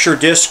picture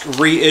disc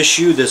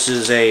reissue. This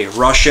is a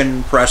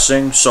Russian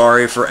pressing.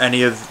 Sorry for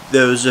any of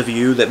those of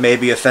you that may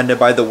be offended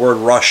by the word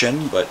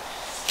Russian, but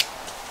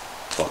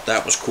thought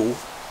that was cool.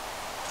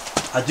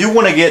 I do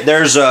want to get,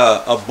 there's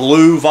a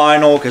blue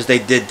vinyl because they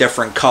did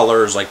different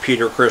colors, like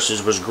Peter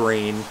Criss's was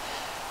green.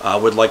 I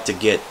would like to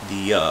get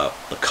the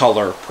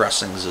color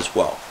pressings as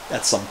well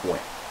at some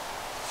point.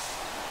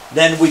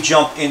 Then we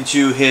jump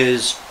into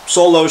his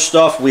solo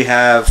stuff. We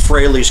have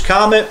Frehley's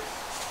Comet,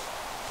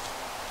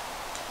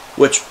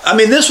 which, I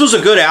mean, this was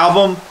a good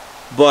album,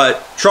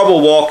 but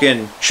Trouble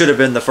Walking should have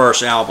been the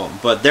first album.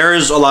 But there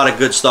is a lot of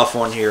good stuff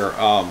on here.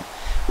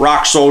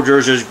 Rock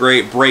Soldiers is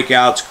great.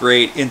 Breakout's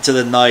great. Into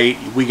the Night,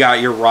 We Got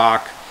Your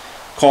Rock,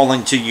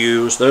 Calling to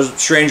You. There's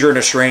Stranger in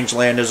a Strange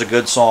Land is a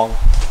good song.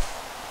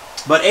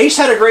 But Ace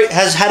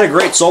has had a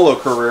great solo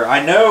career.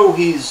 I know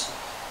he's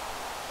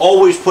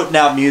always putting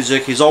out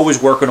music. He's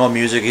always working on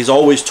music. He's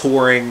always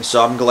touring.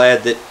 So I'm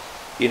glad that,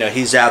 you know,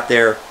 he's out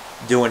there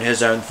doing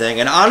his own thing.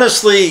 And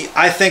honestly,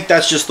 I think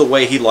that's just the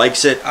way he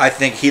likes it. I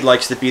think he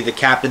likes to be the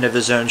captain of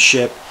his own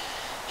ship.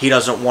 He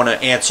doesn't want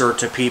to answer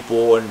to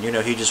people, and, you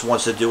know, he just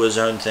wants to do his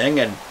own thing.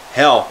 And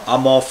hell,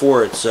 I'm all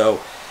for it. So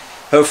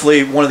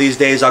hopefully one of these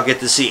days I'll get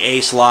to see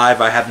Ace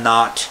live. I have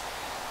not.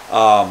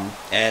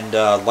 And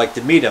like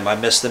to meet him. I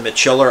missed him at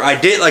Chiller. I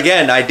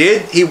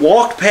did. He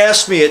walked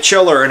past me at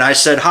Chiller and I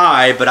said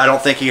hi, but I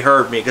don't think he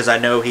heard me because I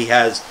know he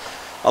has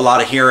a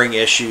lot of hearing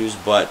issues,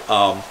 but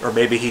or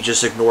maybe he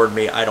just ignored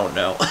me. I don't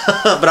know.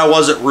 But I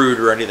wasn't rude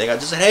or anything. I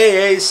just said,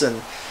 hey, Ace, and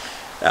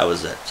that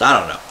was it. So I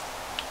don't know.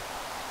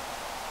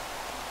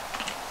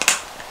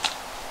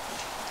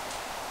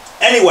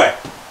 Anyway,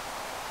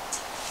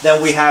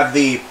 then we have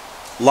the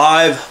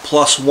Live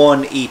Plus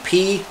One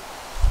EP,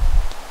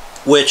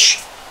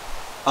 which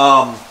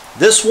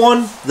this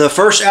one, the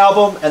first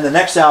album and the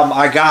next album,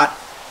 I got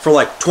for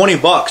like 20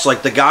 bucks.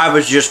 Like, the guy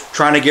was just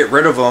trying to get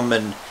rid of them,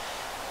 and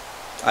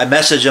I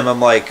messaged him. I'm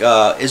like,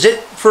 is it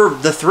for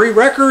the 3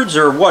 records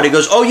or what? He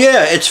goes, oh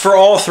yeah, it's for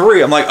all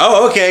 3. I'm like,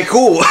 oh, okay,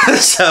 cool.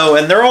 So,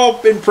 and they're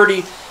all in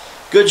pretty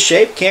good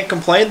shape. Can't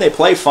complain. They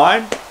play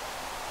fine.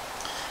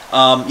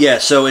 Yeah,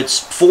 so it's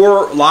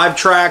 4 live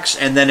tracks,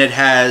 and then it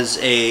has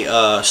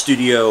a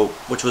studio,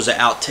 which was an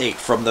outtake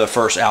from the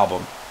first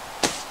album.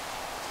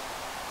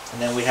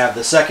 And then we have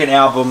the second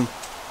album,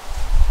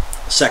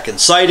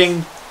 Second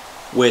Sighting,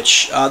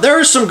 which there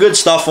is some good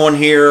stuff on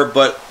here,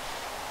 but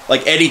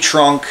like Eddie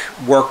Trunk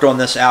worked on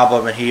this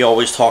album, and he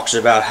always talks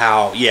about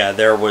how, yeah,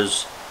 there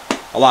was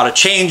a lot of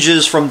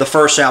changes from the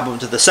first album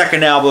to the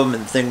second album,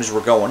 and things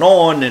were going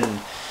on,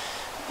 and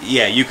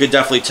yeah, you could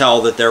definitely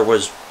tell that there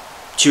was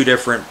 2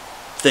 different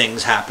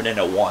things happening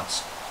at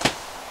once.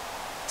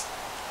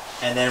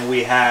 And then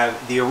we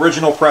have the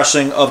original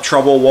pressing of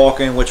Trouble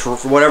Walking, which for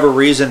whatever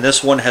reason,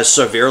 this one has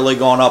severely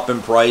gone up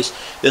in price.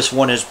 This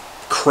one is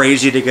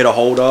crazy to get a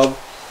hold of.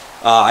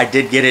 I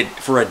did get it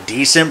for a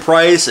decent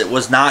price. It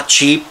was not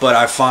cheap, but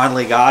I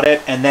finally got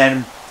it. And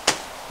then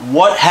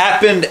what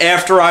happened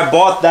after I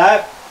bought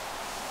that?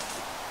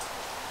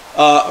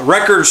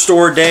 Record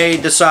Store Day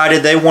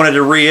decided they wanted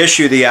to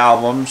reissue the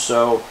album,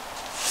 so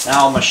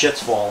now my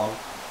shit's falling.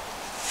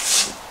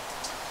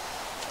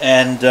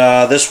 And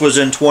this was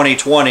in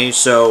 2020,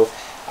 so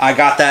I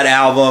got that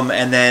album,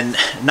 and then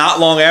not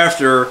long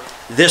after,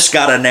 this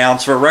got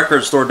announced for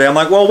Record Store Day. I'm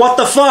like, well, what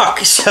the fuck?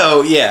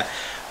 So, yeah.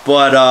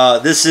 But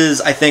this is,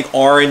 I think,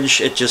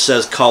 orange. It just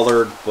says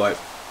colored, but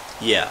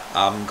yeah,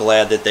 I'm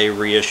glad that they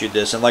reissued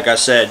this. And like I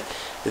said,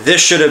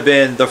 this should have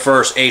been the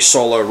first Ace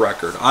solo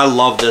record. I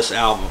love this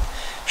album.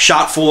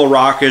 Shot Full of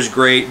Rock is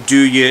great. Do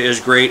Ya is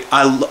great.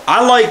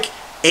 I like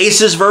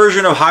Ace's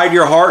version of Hide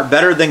Your Heart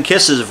better than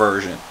Kiss's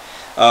version.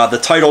 The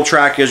title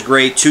track is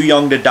great. Too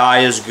Young to Die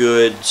is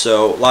good.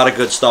 So a lot of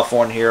good stuff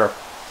on here.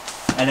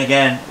 And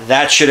again,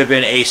 that should have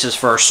been Ace's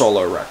first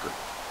solo record.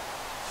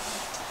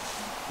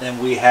 Then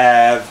we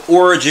have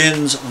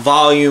Origins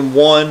Volume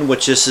 1,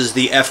 which this is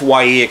the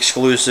FYE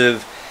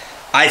exclusive.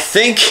 I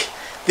think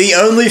the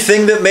only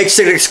thing that makes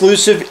it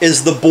exclusive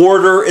is the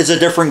border is a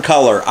different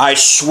color. I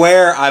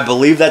swear, I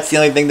believe that's the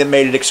only thing that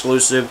made it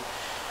exclusive.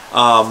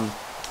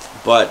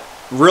 But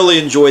really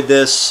enjoyed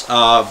this.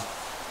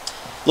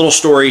 Little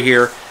story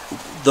here.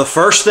 The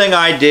first thing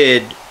I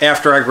did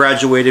after I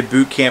graduated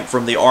boot camp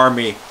from the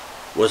Army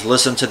was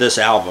listen to this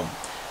album.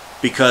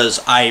 Because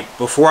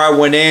before I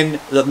went in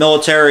the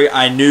military,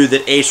 I knew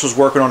that Ace was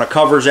working on a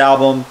covers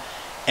album.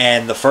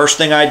 And the first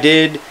thing I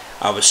did,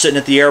 I was sitting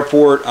at the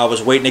airport. I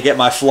was waiting to get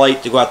my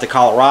flight to go out to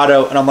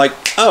Colorado. And I'm like,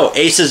 oh,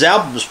 Ace's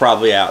album is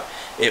probably out.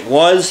 It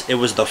was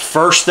the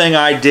first thing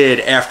I did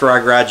after I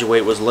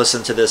graduate was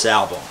listen to this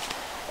album.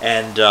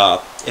 And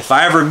if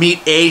I ever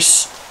meet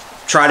Ace,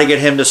 try to get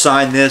him to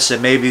sign this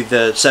and maybe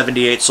the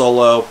 78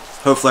 solo.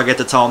 Hopefully I get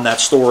to tell him that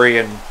story,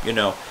 and, you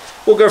know,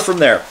 we'll go from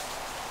there.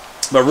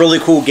 But really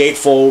cool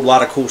gatefold, a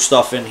lot of cool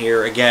stuff in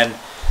here. Again,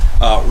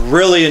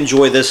 really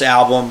enjoy this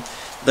album.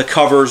 The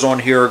covers on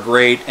here are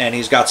great, and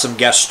he's got some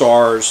guest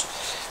stars.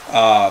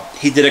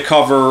 He did a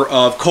cover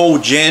of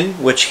Cold Gin,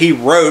 which he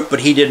wrote, but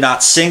he did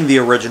not sing the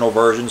original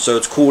version, so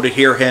it's cool to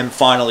hear him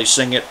finally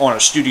sing it on a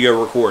studio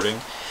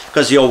recording,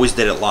 because he always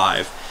did it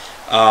live.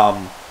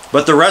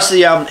 But the rest of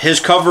the album,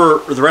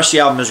 the rest of the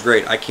album is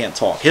great. I can't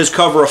talk. His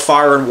cover of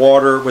Fire and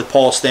Water with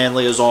Paul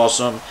Stanley is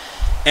awesome.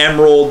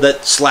 Emerald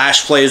that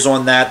Slash plays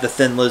on that, the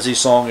Thin Lizzy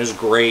song, is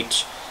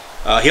great.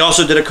 He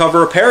also did a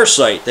cover of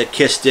Parasite that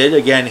Kiss did.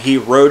 Again, he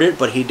wrote it,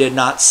 but he did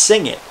not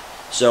sing it.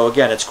 So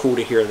again, it's cool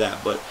to hear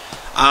that. But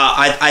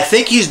I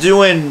think he's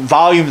doing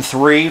Volume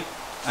 3.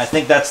 I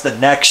think that's the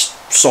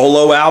next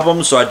solo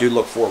album, so I do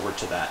look forward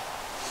to that.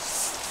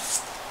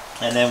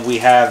 And then we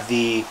have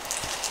the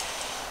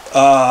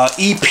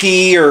EP,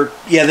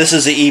 this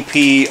is the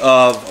EP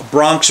of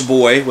Bronx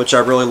Boy, which I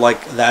really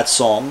like that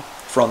song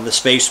from the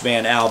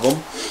Spaceman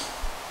album.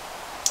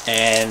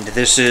 And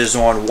this is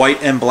on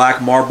white and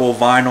black marble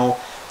vinyl,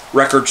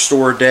 Record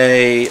Store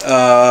Day.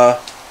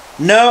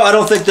 No, I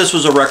don't think this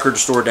was a Record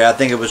Store Day. I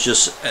think it was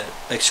just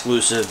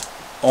exclusive,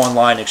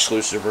 online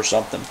exclusive or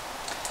something.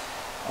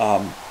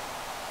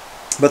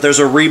 But there's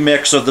a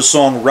remix of the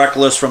song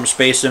Reckless from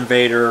Space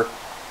Invader,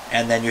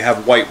 and then you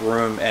have White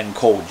Room and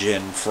Cold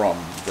Gin from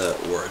the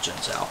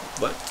Origins album.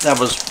 But that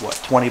was, what,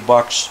 20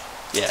 bucks?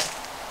 Yeah.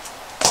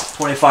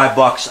 25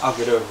 bucks, I'll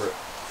get over it.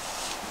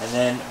 And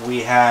then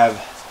we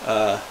have,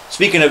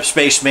 speaking of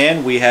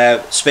Spaceman, we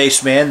have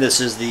Spaceman. This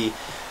is the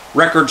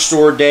Record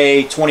Store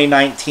Day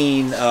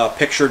 2019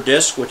 picture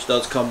disc, which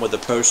does come with a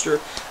poster.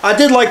 I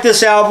did like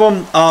this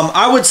album.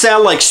 I would say I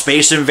like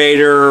Space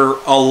Invader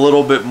a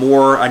little bit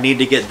more. I need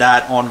to get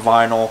that on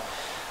vinyl.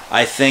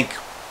 I think,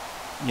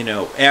 you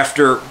know,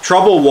 after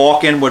Trouble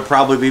Walkin' would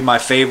probably be my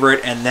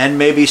favorite, and then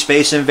maybe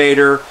Space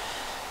Invader.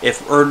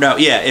 If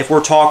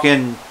we're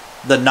talking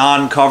the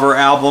non-cover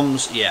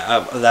albums,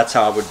 yeah, that's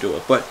how I would do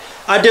it. But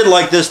I did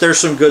like this. There's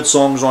some good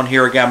songs on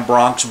here. Again,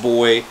 Bronx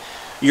Boy,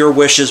 Your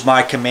Wish Is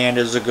My Command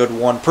is a good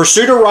one.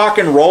 Pursuit of Rock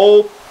and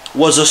Roll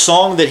was a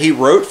song that he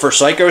wrote for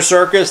Psycho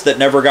Circus that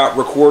never got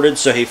recorded,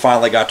 so he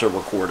finally got to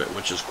record it,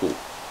 which is cool.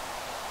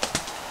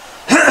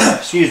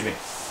 Excuse me.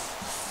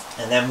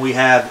 And then we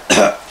have,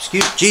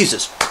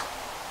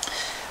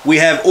 we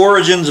have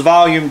Origins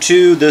Volume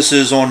 2. This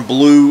is on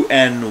blue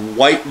and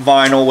white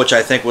vinyl, which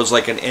I think was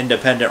like an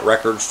independent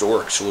record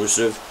store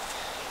exclusive.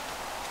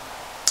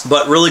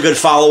 But really good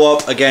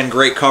follow-up. Again,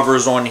 great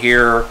covers on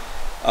here.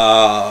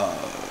 There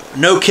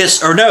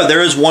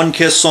is one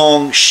Kiss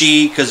song,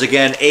 She, because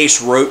again,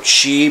 Ace wrote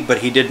She, but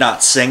he did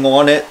not sing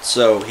on it,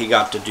 so he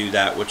got to do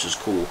that, which is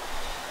cool.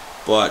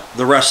 But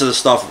the rest of the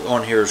stuff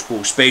on here is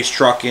cool. Space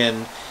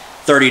Truckin',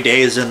 30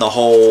 Days in the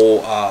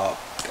Hole, a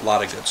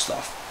lot of good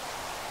stuff.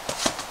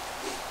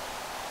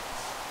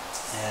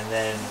 And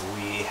then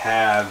we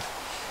have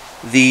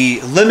the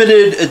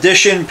limited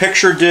edition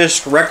picture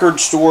disc Record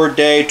Store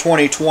Day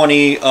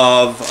 2020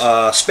 of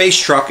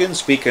Space Truckin',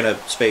 speaking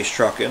of Space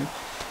Truckin',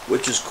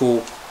 which is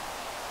cool.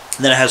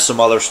 And then it has some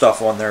other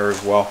stuff on there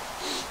as well.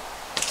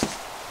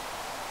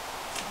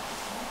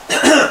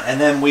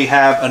 And then we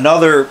have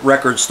another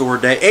Record Store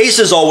Day. Ace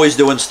is always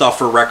doing stuff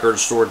for Record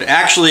Store Day.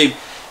 Actually,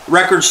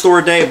 Record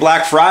Store Day,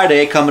 Black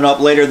Friday, coming up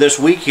later this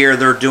week here,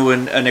 they're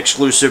doing an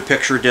exclusive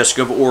picture disc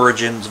of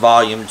Origins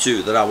Volume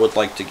 2 that I would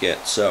like to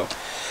get. So,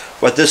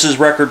 but this is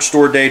Record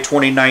Store Day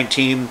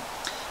 2019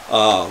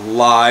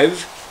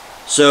 live.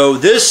 So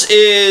this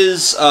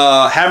is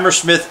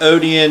Hammersmith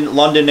Odeon,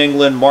 London,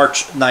 England,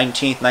 March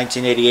 19th,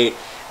 1988.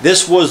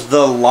 This was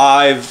the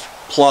live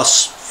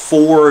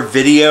 +4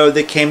 video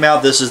that came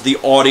out. This is the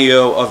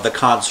audio of the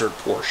concert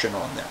portion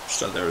on there.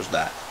 So there's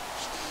that.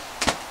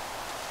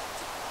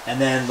 And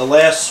then the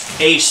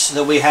last Ace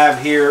that we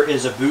have here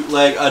is a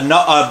bootleg.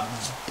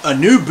 A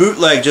new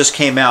bootleg just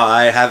came out.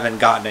 I haven't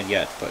gotten it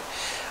yet, but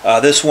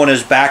this one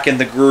is Back in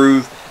the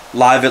Groove,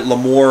 live at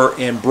L'Amour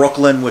in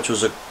Brooklyn, which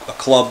was a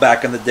club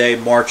back in the day,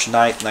 March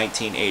 9th,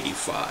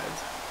 1985.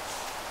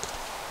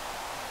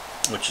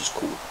 Which is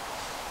cool.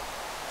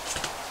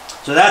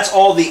 So that's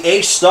all the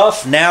Ace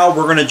stuff. Now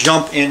we're going to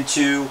jump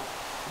into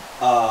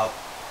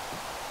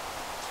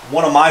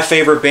one of my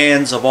favorite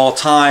bands of all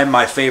time,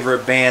 my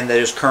favorite band that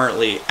is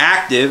currently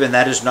active, and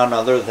that is none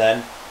other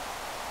than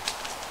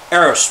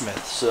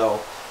Aerosmith. So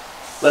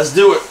let's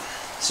do it.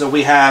 So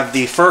we have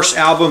the first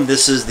album.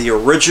 This is the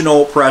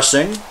original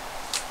pressing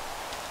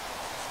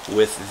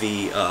with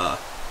the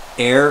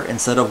air.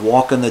 Instead of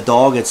walking the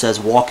dog, it says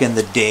walk in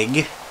the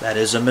dig. That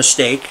is a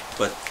mistake,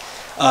 but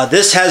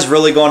this has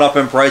really gone up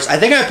in price. I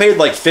think I paid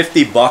like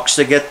 $50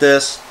 to get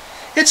this.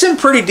 It's in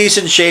pretty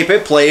decent shape.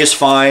 It plays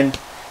fine,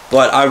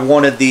 but I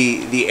wanted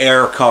the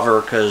air cover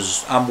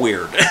because I'm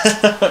weird.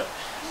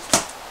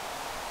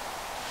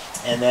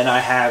 And then I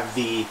have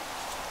the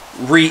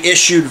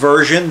reissued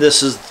version.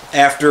 This is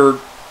after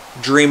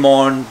Dream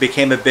On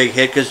became a big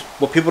hit, because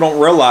what people don't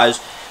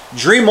realize,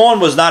 Dream On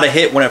was not a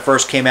hit when it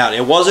first came out.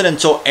 It wasn't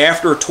until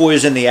after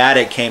Toys in the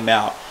Attic came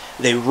out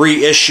they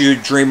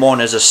reissued Dream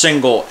On as a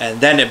single, and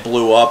then it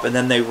blew up, and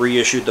then they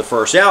reissued the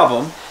first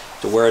album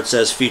to where it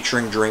says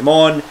featuring Dream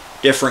On,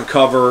 different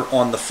cover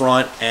on the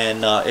front,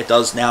 and it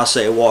does now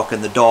say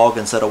walking the dog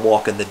instead of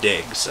walking the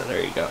dig. So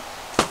there you go.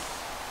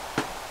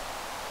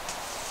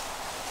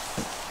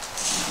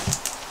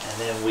 And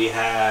then we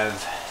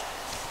have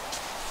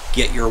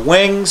Get Your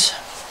Wings,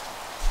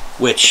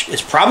 which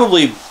is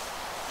probably,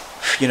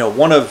 you know,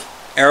 one of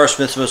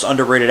Aerosmith's most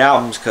underrated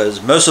albums,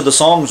 because most of the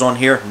songs on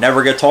here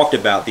never get talked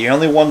about. The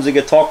only ones that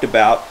get talked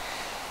about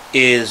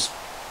is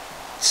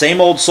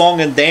Same Old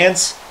Song and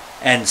Dance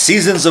and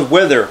Seasons of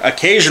Wither,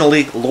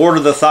 occasionally Lord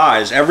of the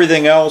Thighs.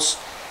 Everything else,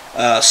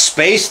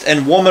 Spaced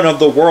and Woman of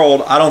the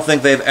World, I don't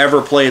think they've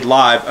ever played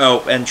live.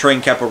 Oh, and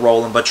Train Kept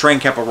A-Rollin', but Train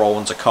Kept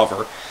A-Rollin's a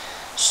cover.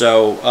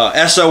 So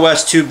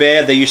SOS Too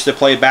Bad, they used to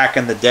play back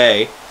in the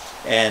day,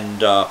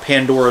 and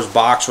Pandora's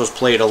Box was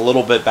played a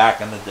little bit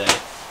back in the day.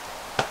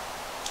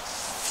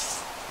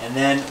 And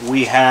then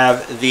we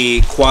have the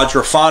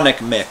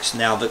quadraphonic mix.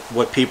 Now,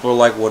 what people are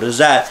like, what is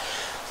that?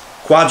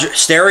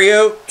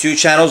 Stereo, 2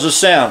 channels of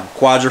sound.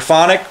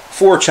 Quadraphonic,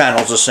 4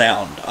 channels of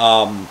sound.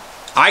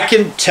 I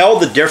can tell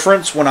the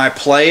difference when I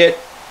play it,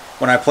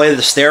 when I play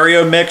the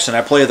stereo mix and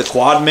I play the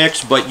quad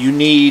mix, but you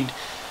need,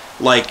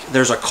 like,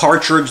 there's a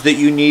cartridge that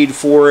you need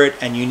for it,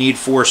 and you need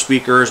 4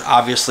 speakers.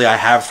 Obviously, I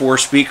have 4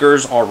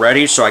 speakers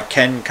already, so I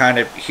can kind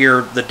of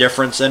hear the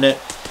difference in it.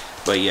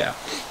 But yeah.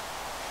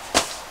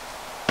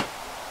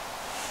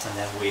 And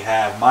then we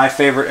have my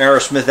favorite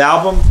Aerosmith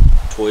album,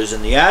 Toys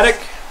in the Attic.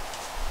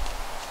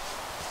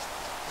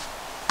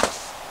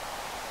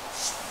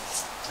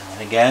 And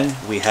then again,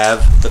 we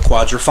have the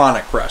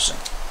quadraphonic pressing,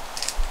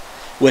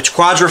 which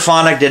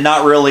quadraphonic did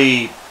not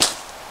really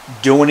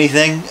do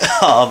anything.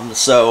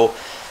 So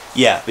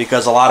yeah,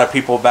 because a lot of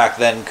people back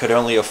then could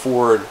only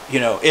afford,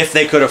 you know, if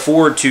they could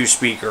afford 2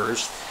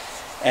 speakers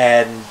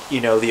and,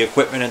 you know, the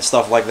equipment and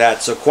stuff like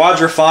that. So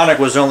quadraphonic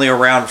was only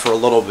around for a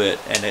little bit,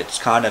 and it's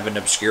kind of in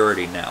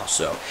obscurity now.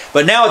 So,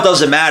 but now it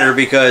doesn't matter,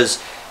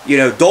 because, you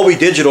know, Dolby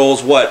Digital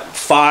is what,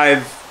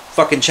 5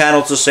 fucking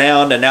channels of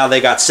sound, and now they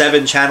got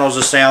 7 channels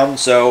of sound.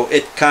 So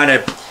it kind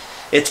of,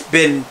 it's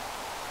been,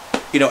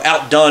 you know,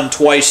 outdone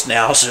twice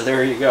now. So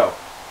there you go.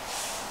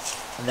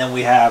 And then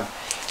we have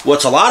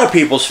what's a lot of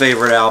people's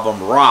favorite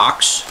album,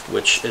 Rocks,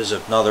 which is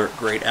another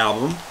great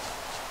album.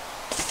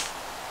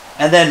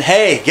 And then,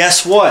 hey,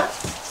 guess what?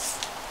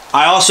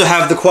 I also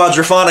have the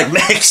quadraphonic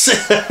mix.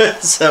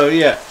 So,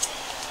 yeah.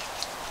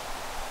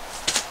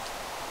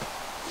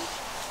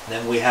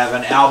 Then we have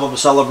an album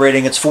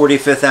celebrating its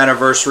 45th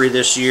anniversary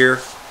this year,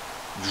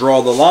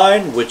 Draw the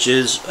Line, which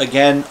is,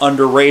 again,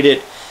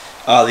 underrated.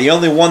 The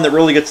only one that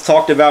really gets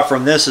talked about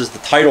from this is the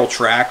title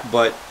track,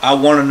 but I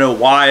Want to Know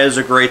Why is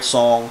a great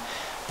song.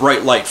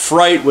 Bright Light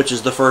Fright, which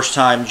is the first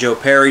time Joe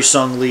Perry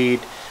sung lead.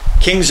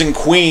 Kings and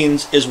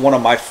Queens is one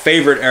of my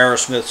favorite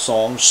Aerosmith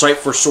songs. Sight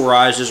for Sore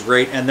Eyes is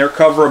great, and their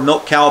cover of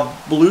Milk Cow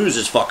Blues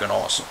is fucking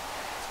awesome.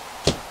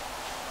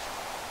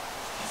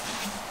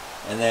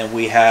 And then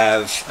we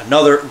have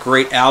another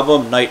great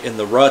album, Night in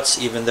the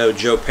Ruts. Even though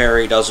Joe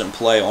Perry doesn't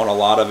play on a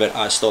lot of it,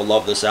 I still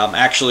love this album.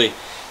 Actually,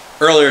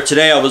 earlier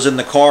today I was in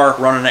the car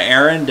running an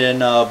errand,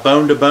 and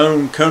Bone to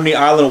Bone, Coney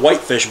Island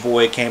Whitefish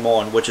Boy came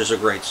on, which is a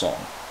great song.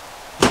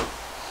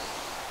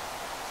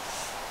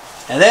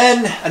 And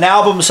then an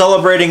album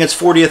celebrating its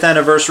 40th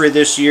anniversary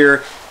this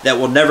year that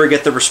will never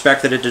get the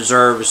respect that it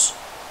deserves,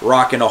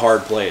 Rock in a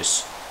Hard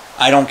Place.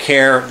 I don't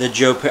care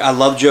that I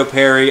love Joe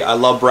Perry, I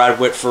love Brad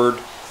Whitford,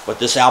 but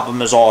this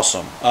album is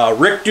awesome.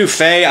 Rick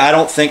Dufay, I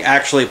don't think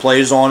actually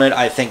plays on it.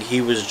 I think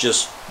he was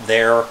just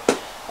there.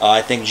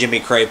 I think Jimmy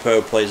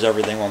Crapo plays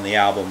everything on the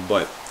album,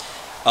 but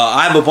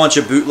I have a bunch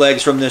of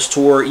bootlegs from this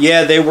tour.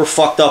 Yeah, they were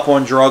fucked up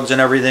on drugs and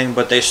everything,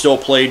 but they still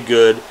played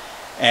good.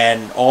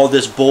 And all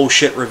this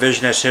bullshit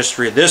revisionist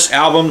history, this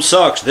album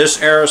sucks, this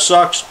era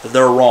sucks,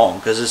 they're wrong,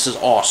 because this is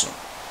awesome.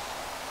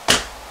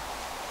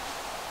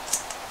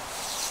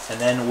 And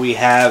then we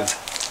have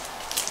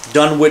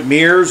Done with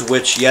Mirrors,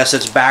 which, yes,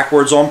 it's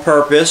backwards on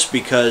purpose,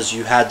 because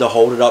you had to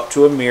hold it up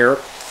to a mirror.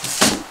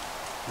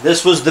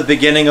 This was the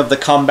beginning of the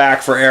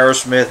comeback for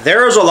Aerosmith.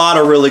 There is a lot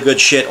of really good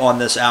shit on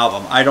this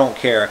album. I don't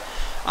care.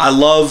 I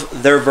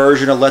love their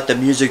version of Let the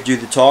Music Do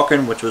the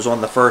Talking, which was on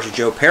the first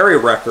Joe Perry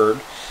record.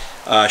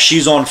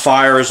 She's on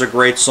Fire is a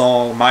great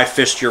song. My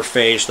Fist Your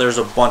Face. There's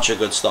a bunch of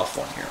good stuff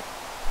on here.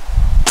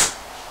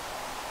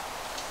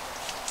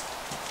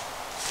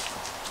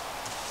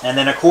 And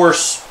then, of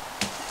course,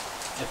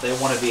 if they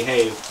want to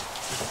behave,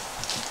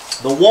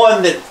 the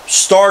one that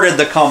started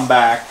the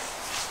comeback,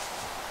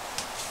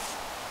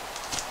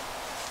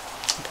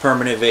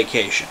 Permanent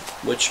Vacation,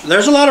 which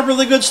there's a lot of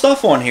really good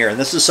stuff on here, and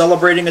this is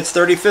celebrating its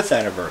 35th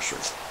anniversary.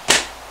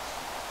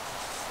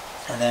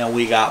 And then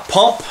we got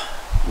Pump.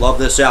 Love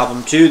this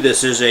album too.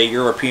 This is a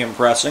European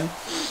pressing.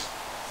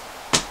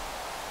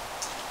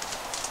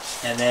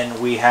 And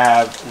then we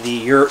have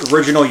the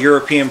original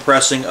European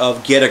pressing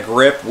of Get a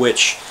Grip,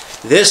 which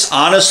this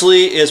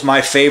honestly is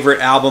my favorite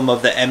album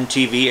of the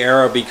MTV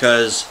era,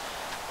 because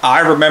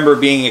I remember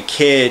being a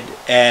kid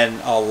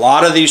and a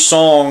lot of these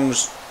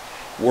songs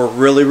were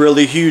really,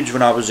 really huge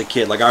when I was a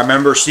kid. Like, I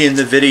remember seeing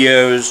the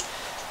videos,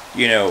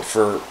 you know,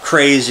 for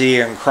Crazy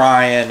and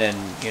Crying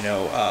and, you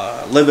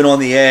know, Living on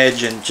the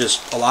Edge, and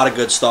just a lot of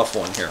good stuff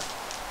on here.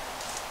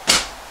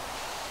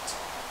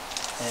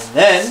 And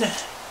then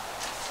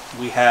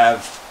we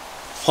have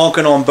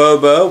Honkin' on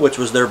Bobo, which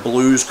was their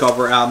blues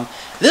cover album.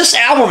 This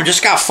album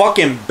just got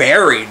fucking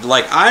buried.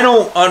 Like, I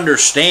don't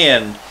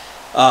understand.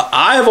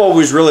 I've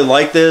always really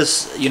liked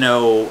this, you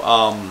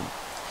know,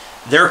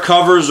 their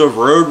covers of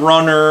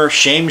Roadrunner,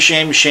 Shame,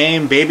 Shame,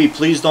 Shame, Baby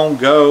Please Don't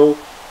Go,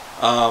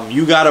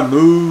 You Gotta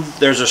Move.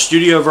 There's a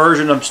studio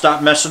version of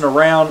Stop Messing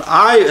Around.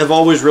 I have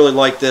always really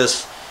liked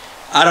this.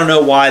 I don't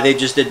know why they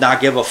just did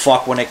not give a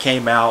fuck when it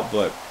came out,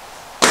 but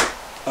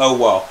oh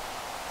well.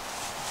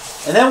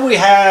 And then we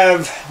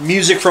have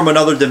Music from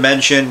Another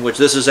Dimension, which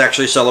this is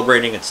actually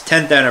celebrating its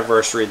 10th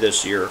anniversary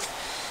this year.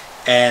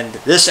 And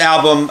this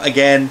album,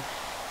 again,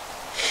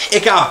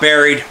 it got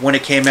buried when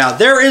it came out.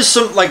 There's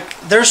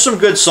some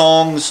good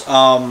songs.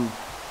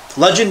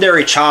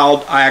 Legendary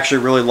Child, I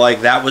actually really like.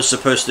 That was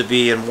supposed to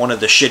be in one of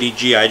the shitty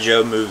G.I.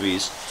 Joe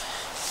movies.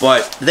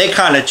 But they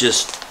kind of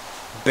just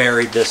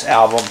buried this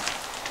album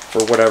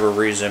for whatever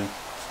reason.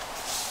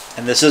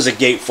 And this is a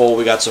gatefold.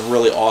 We got some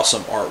really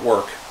awesome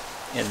artwork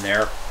in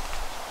there.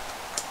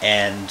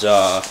 And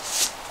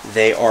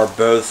they are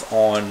both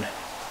on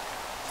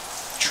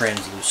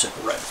translucent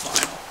red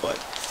vinyl. But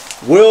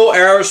will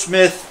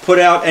Aerosmith put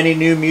out any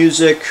new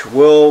music?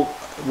 Will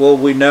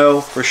we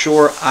know for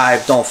sure?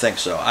 I don't think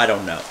so. I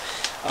don't know.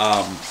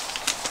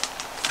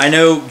 I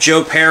know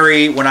Joe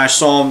Perry, when I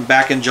saw him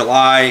back in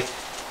July,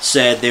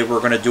 said they were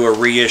going to do a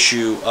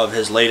reissue of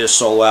his latest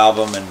solo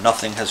album, and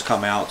nothing has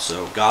come out,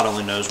 so God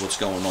only knows what's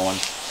going on.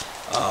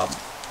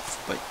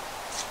 But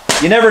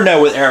you never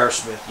know with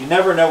Aerosmith. You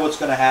never know what's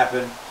going to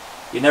happen.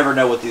 You never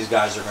know what these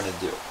guys are going to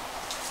do.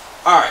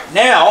 Alright,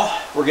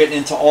 now we're getting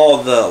into all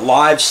of the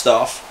live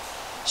stuff.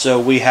 So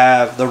we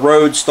have The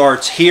Road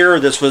Starts Here.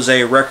 This was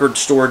a Record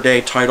Store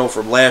Day title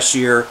from last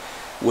year,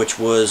 which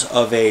was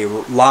of a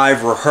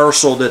live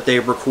rehearsal that they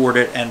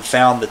recorded and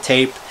found the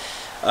tape.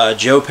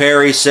 Joe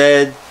Perry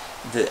said,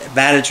 the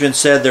management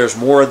said there's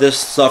more of this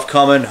stuff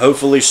coming,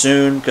 hopefully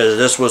soon, because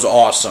this was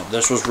awesome.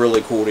 This was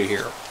really cool to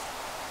hear.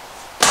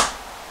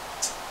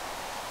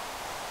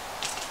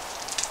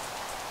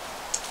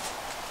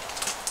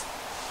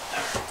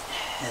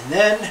 And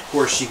then, of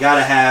course, you got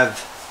to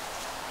have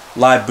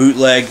Live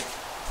Bootleg,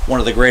 one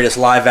of the greatest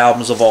live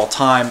albums of all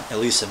time, at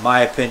least in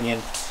my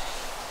opinion.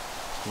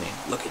 I mean,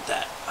 look at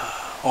that.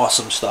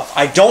 Awesome stuff.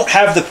 I don't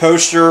have the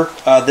poster.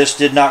 This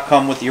did not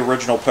come with the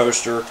original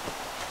poster.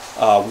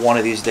 One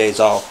of these days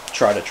I'll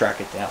try to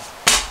track it down.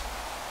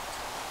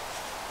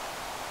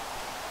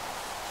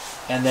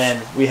 And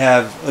then we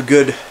have a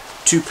good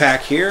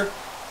 2-pack here.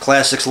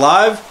 Classics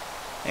Live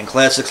and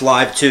Classics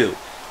Live 2.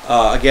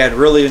 Again,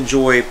 really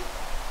enjoy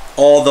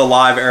all the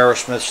live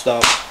Aerosmith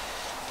stuff.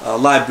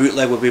 Live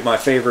Bootleg would be my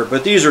favorite,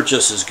 but these are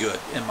just as good,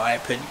 in my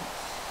opinion.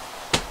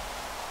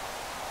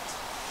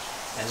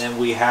 And then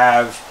we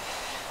have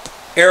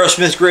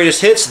Aerosmith's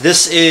Greatest Hits.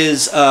 This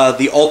is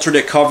the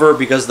alternate cover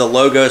because the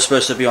logo is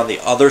supposed to be on the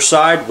other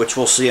side, which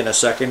we'll see in a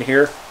second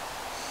here.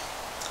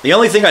 The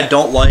only thing I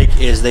don't like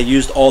is they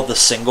used all the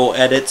single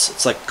edits.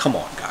 It's like, come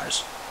on,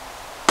 guys.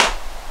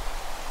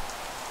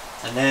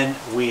 And then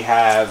we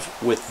have,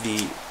 with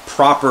the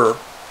proper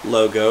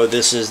logo,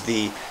 this is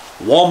the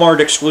Walmart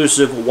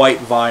exclusive white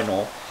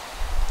vinyl.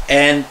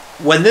 And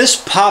when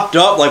this popped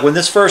up, like when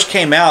this first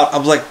came out, I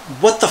was like,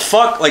 what the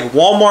fuck? Like,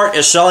 Walmart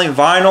is selling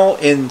vinyl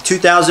in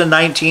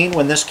 2019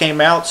 when this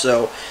came out.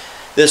 So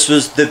this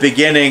was the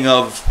beginning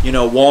of, you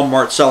know,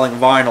 Walmart selling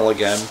vinyl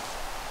again.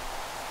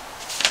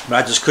 And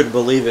I just couldn't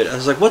believe it. I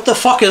was like, what the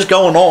fuck is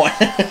going on?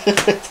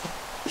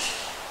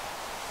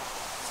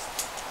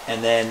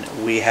 And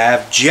then we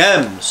have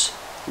Gems,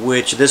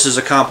 which this is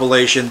a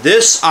compilation.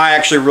 This I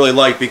actually really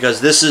like because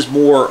this is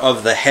more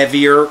of the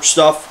heavier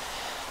stuff.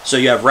 So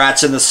you have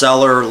Rats in the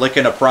Cellar,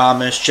 Licking a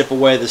Promise, Chip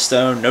Away the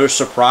Stone, No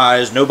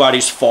Surprise,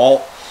 Nobody's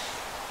Fault,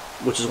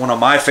 which is one of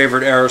my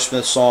favorite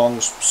Aerosmith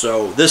songs.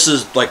 So this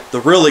is like the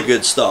really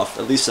good stuff,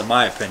 at least in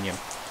my opinion.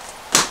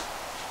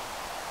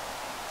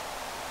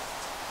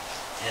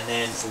 And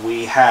then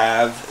we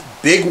have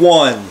Big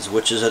Ones,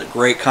 which is a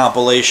great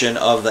compilation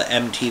of the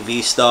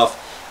MTV stuff.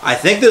 I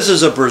think this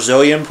is a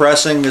Brazilian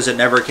pressing because it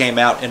never came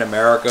out in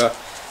America,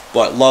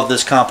 but love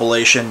this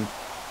compilation.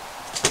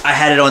 I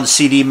had it on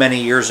CD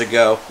many years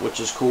ago, which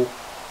is cool.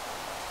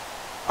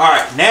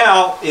 Alright,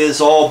 now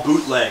is all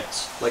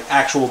bootlegs, like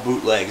actual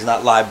bootlegs,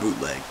 not live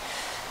bootleg.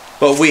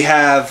 But we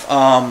have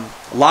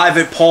Live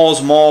at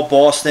Paul's Mall,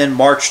 Boston,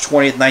 March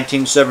 20th,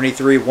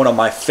 1973, one of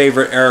my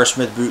favorite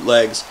Aerosmith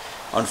bootlegs.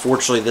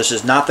 Unfortunately, this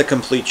is not the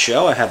complete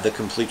show. I have the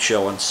complete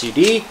show on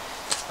CD.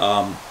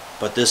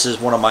 But this is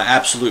one of my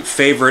absolute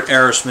favorite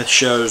Aerosmith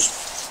shows.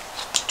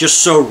 Just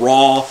so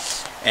raw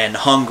and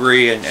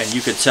hungry, and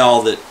you could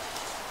tell that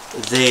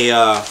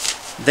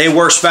they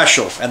were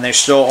special, and they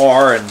still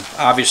are, and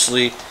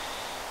obviously,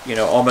 you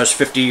know, almost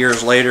 50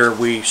 years later,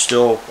 we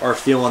still are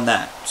feeling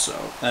that. So,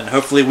 and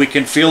hopefully we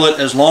can feel it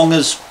as long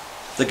as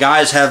the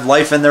guys have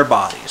life in their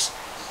bodies.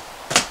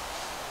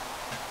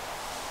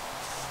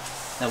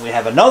 Then we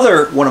have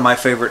another one of my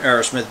favorite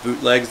Aerosmith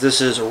bootlegs.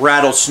 This is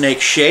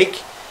Rattlesnake Shake,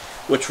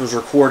 which was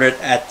recorded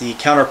at the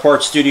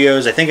Counterpart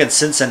Studios, I think in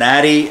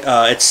Cincinnati.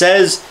 It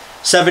says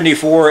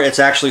 74, it's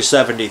actually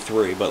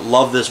 73, but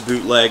love this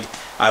bootleg.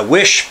 I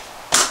wish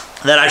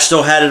that I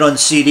still had it on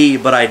CD,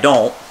 but I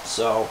don't.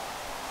 So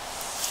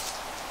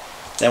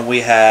then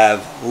we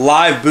have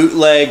Live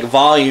Bootleg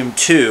Volume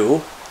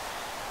 2.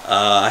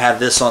 I have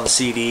this on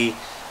CD.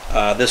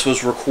 This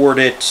was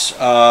recorded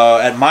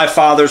at my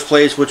father's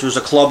place, which was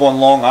a club on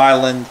Long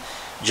Island,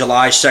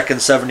 July 2nd,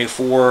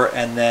 74.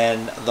 And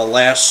then the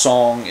last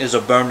song is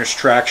a bonus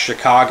track,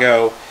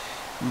 Chicago,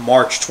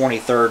 March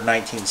 23rd,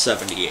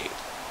 1978.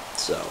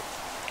 So,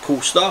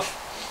 cool stuff.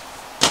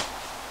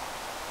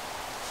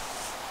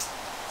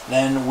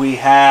 Then we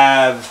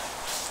have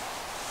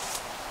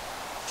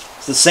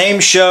the same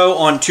show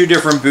on two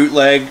different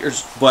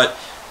bootlegs, but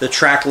the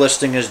track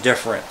listing is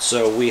different.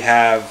 So we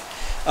have,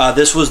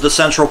 this was the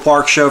Central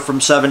Park show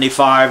from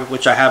 75,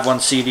 which I have on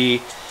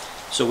CD.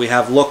 So we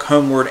have Look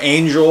Homeward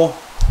Angel,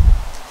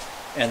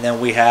 and then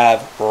we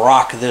have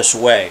Rock This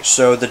Way.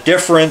 So the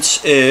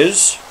difference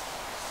is,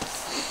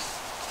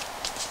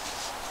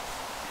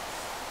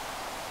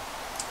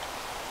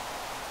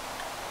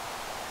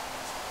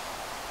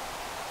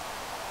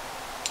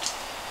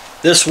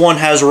 this one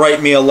has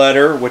Write Me a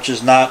Letter, which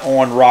is not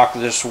on Rock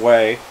This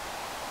Way.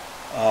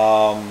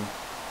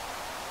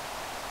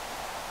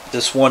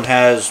 This one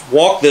has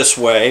Walk This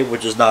Way,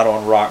 which is not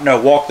on Rock.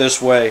 No, Walk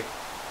This Way.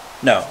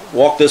 No,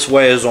 Walk This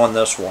Way is on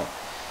this one.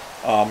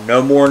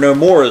 No More, No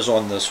More is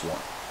on this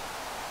one.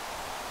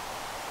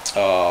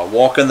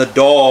 Walking the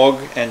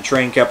Dog and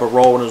Train Kept a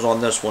Rollin' is on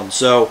this one.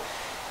 So,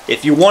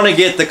 if you want to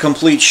get the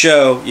complete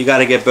show, you got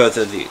to get both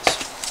of these.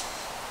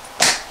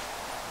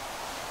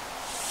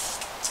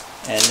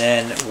 And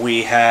then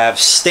we have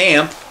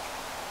Stamp,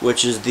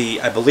 which is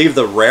I believe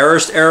the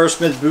rarest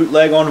Aerosmith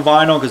bootleg on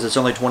vinyl, because it's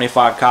only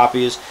 25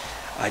 copies.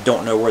 I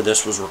don't know where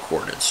this was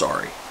recorded,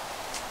 sorry.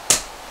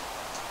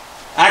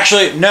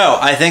 Actually, no,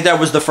 I think that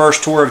was the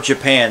first tour of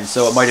Japan,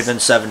 so it might have been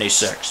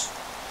 76.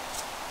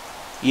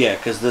 Yeah,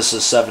 because this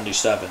is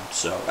 77,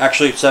 so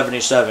actually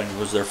 77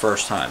 was their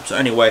first time. So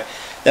anyway,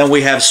 then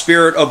we have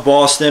Spirit of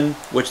Boston,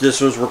 which this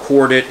was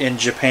recorded in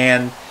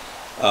Japan,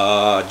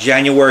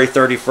 January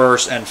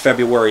 31st and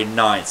February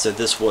 9th. So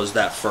this was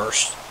that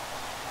first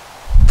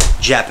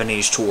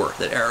Japanese tour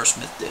that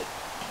Aerosmith did.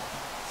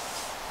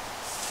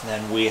 And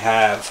then we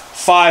have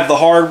Five the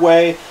Hard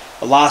Way,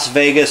 Las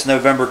Vegas,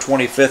 November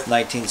 25th,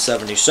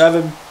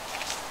 1977.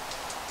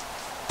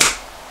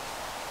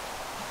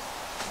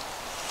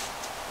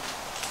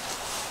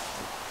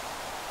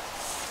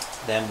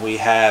 Then we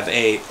have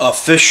a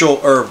official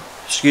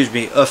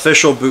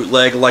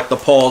bootleg, like the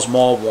Paul's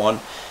Mall one,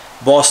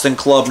 Boston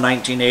Club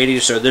 1980.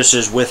 So this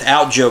is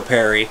without Joe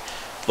Perry,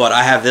 but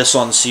I have this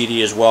on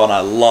CD as well, and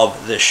I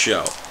love this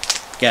show.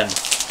 Again,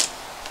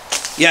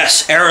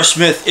 yes,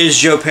 Aerosmith is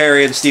Joe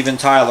Perry and Steven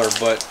Tyler,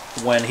 but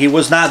when he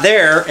was not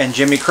there and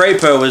Jimmy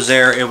Crapo was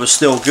there, it was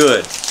still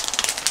good.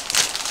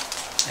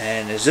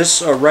 And is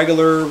this a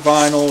regular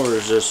vinyl, or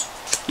is this?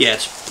 Yeah,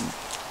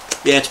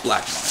 it's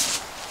black vinyl.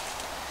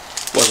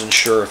 Wasn't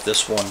sure if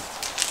this one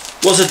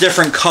was a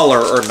different color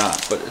or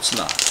not, but it's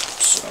not.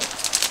 So.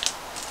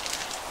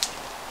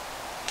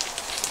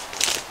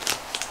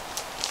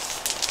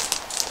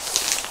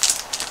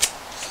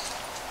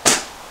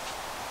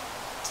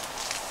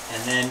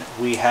 And then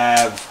we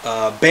have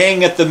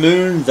Bang at the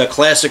Moon, the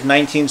classic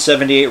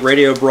 1978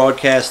 radio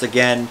broadcast,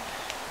 again,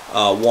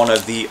 one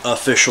of the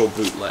official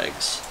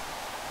bootlegs.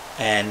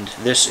 And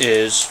this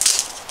is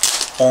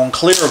on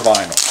clear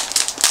vinyl.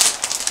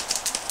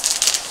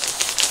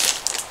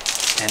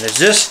 And is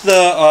this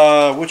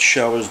the, which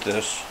show is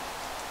this?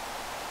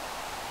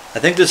 I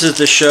think this is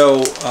the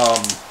show, I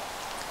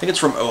think it's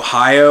from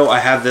Ohio. I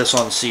have this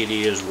on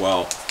CD as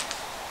well.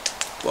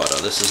 But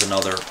this is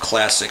another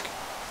classic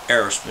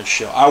Aerosmith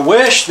show. I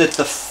wish that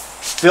the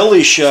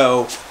Philly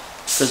show,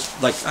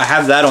 like, I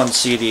have that on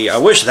CD. I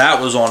wish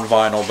that was on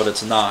vinyl, but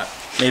it's not.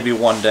 Maybe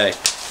one day.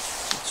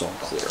 It's on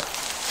clear.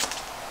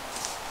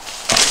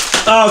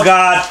 Oh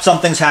God,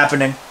 something's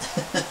happening.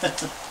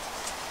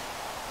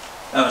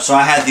 Oh, so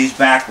I had these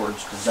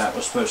backwards because that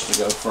was supposed to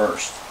go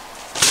first.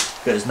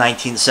 Because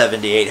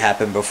 1978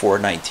 happened before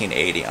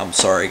 1980. I'm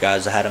sorry,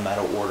 guys. I had them out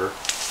of order.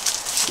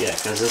 Yeah,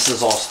 because this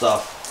is all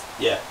stuff.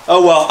 Yeah.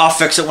 Oh, well, I'll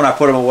fix it when I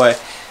put them away.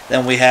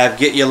 Then we have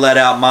Get You Let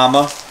Out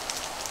Mama.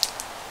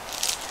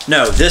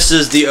 No, this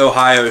is the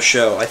Ohio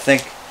show. I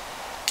think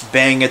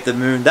Bang at the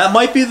Moon. That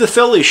might be the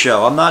Philly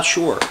show. I'm not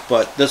sure.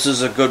 But this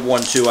is a good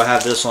one, too. I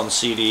have this on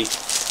CD.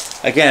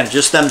 Again,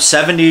 just them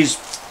 70s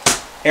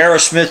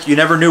Aerosmith. You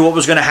never knew what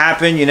was going to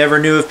happen. You never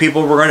knew if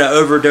people were going to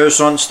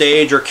overdose on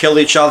stage or kill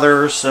each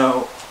other.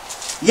 So,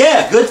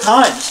 yeah, good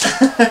times.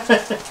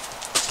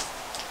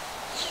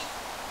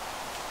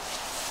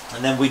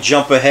 And then we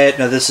jump ahead.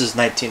 No, this is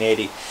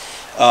 1980.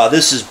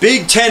 This is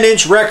Big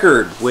 10-inch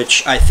Record,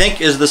 which I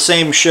think is the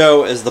same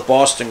show as the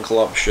Boston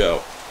Club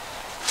show.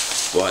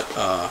 But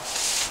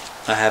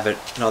I have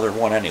another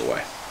one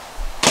anyway.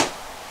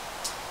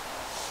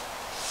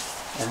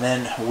 And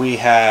then we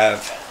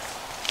have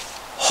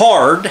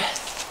Hard,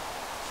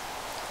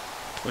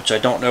 which I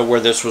don't know where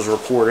this was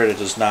recorded. It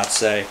does not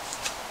say.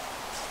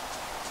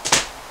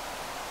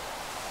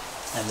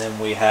 And then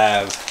we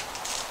have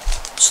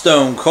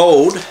Stone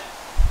Cold.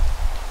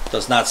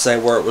 Does not say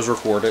where it was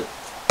recorded.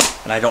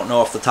 And I don't know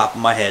off the top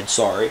of my head,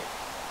 sorry.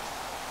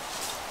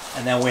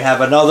 And then we have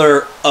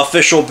another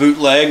official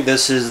bootleg.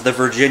 This is the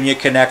Virginia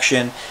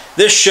Connection.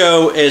 This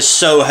show is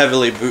so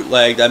heavily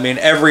bootlegged. I mean,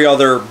 every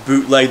other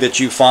bootleg that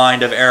you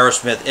find of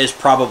Aerosmith is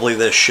probably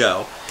this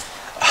show.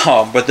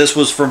 But this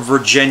was from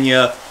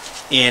Virginia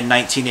in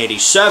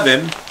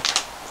 1987.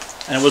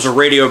 And it was a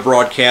radio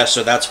broadcast,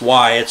 so that's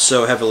why it's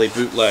so heavily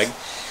bootlegged.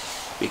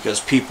 Because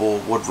people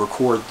would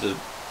record the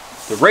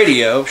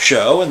radio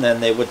show and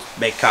then they would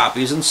make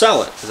copies and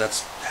sell it, because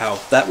that's how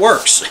that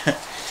works.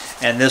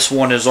 And this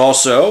one is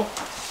also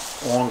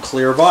on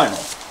clear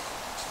vinyl.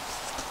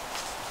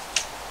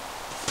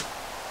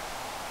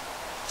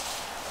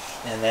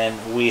 And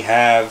then we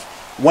have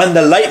When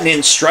the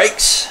Lightning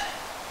Strikes,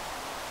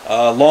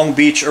 Long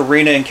Beach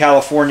Arena in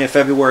California,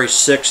 February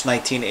 6,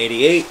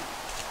 1988.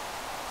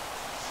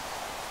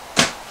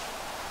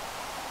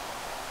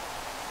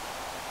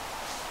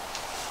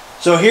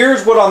 So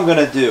here's what I'm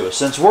going to do.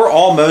 Since we're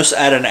almost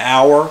at an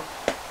hour,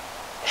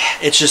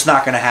 it's just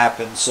not going to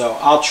happen. So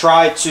I'll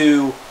try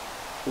to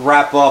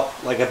wrap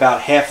up like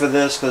about half of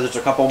this, because there's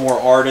a couple more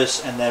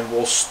artists, and then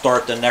we'll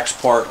start the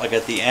next part like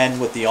at the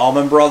end with the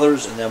Allman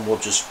Brothers, and then we'll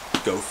just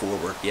go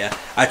forward. Yeah,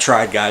 I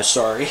tried, guys.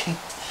 Sorry.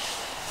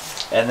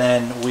 And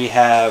then we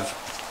have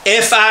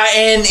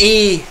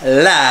F-I-N-E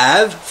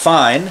Live,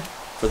 Fine,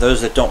 for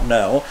those that don't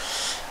know.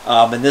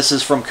 And this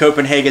is from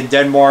Copenhagen,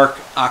 Denmark,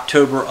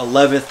 October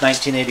 11th,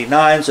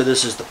 1989. So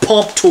this is the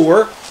Pump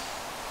Tour.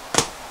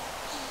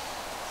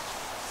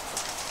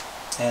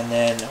 And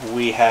then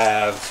we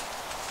have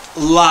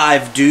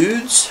Live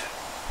Dudes.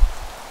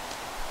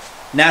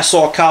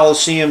 Nassau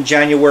Coliseum,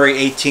 January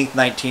 18th,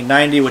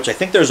 1990, which I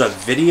think there's a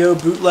video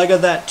bootleg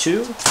of that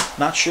too.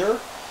 Not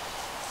sure.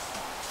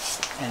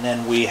 And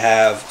then we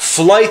have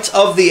Flight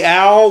of the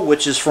Owl,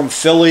 which is from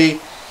Philly,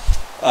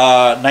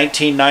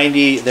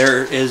 1990.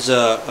 There is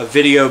a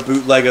video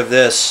bootleg of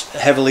this,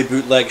 heavily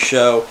bootleg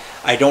show.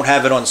 I don't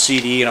have it on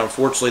CD, and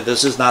unfortunately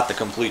this is not the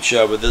complete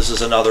show, but this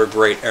is another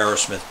great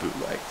Aerosmith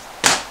bootleg.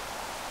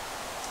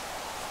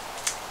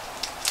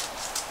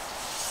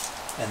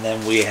 And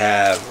then we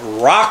have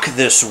Rock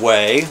This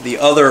Way, the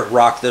other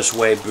Rock This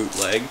Way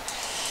bootleg.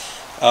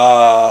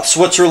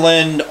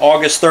 Switzerland,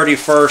 August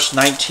 31st,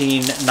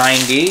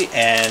 1990,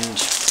 and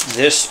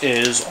this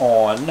is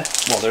on,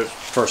 well,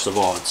 first of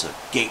all, it's a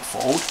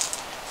gatefold.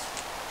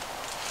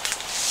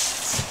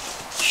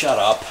 Shut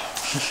up.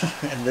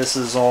 And this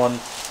is on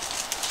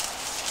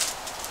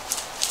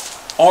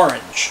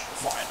orange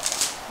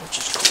vinyl, which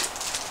is cool.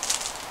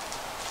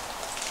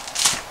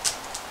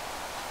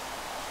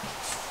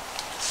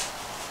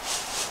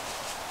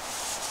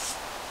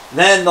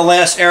 Then the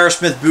last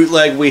Aerosmith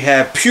bootleg, we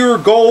have Pure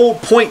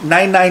Gold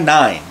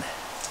 .999,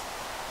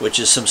 which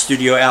is some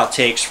studio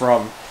outtakes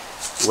from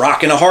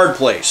Rockin' a Hard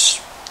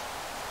Place.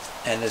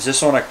 And is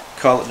this on a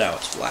color? No,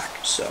 it's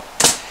black. So,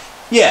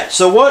 yeah.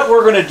 So what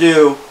we're going to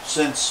do,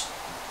 since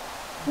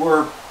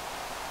we're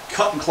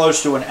cutting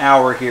close to an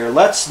hour here,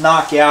 let's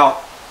knock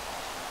out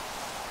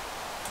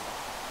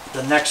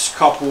the next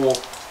couple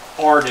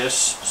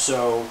artists.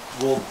 So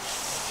we'll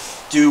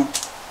do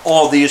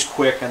all these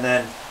quick, and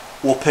then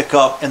we'll pick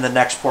up in the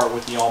next part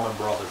with the Allman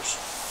Brothers.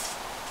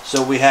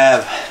 So we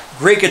have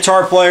great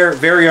guitar player,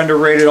 very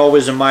underrated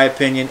always in my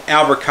opinion,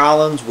 Albert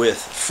Collins with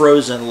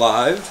Frozen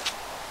Alive,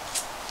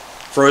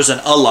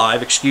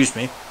 excuse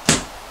me.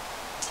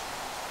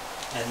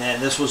 And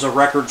then this was a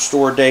Record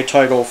Store Day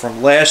title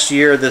from last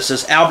year. This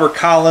is Albert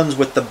Collins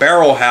with the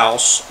Barrel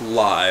House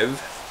Live.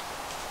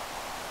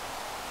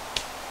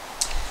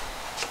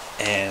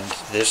 And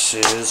this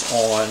is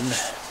on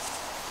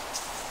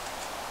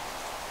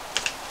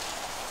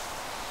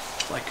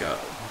like a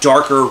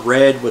darker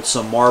red with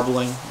some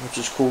marbling, which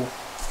is cool.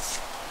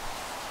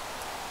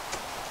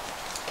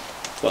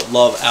 But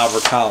love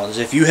Albert Collins.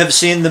 If you have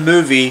seen the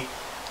movie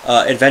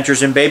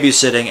Adventures in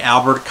Babysitting,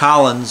 Albert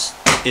Collins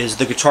is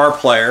the guitar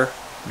player.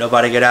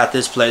 Nobody get out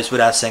this place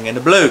without singing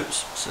the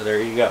blues. So there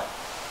you go.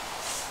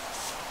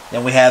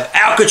 Then we have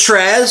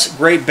Alcatraz,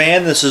 great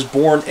band. This is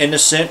Born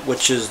Innocent,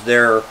 which is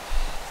their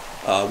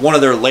one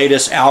of their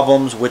latest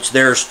albums, which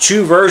there's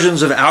 2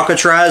 versions of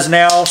Alcatraz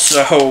now.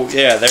 So,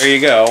 yeah, there you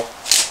go.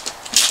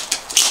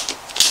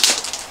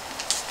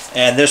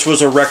 And this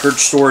was a Record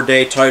Store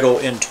Day title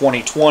in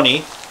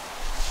 2020.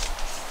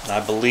 And I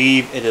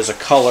believe it is a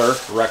color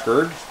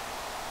record.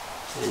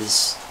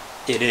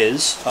 It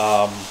is.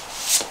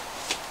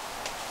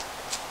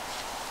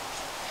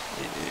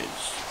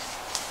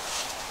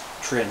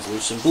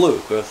 Translucent blue.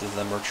 Both of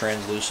them are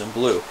translucent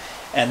blue.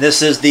 And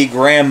this is the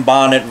Graham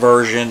Bonnet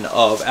version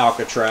of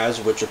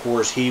Alcatraz, which of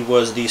course he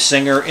was the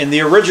singer in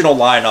the original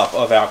lineup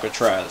of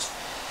Alcatraz.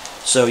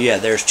 So yeah,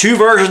 there's 2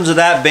 versions of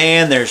that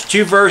band. There's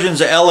 2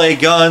 versions of LA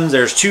Guns.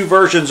 There's 2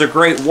 versions of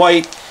Great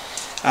White.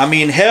 I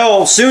mean,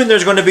 hell, soon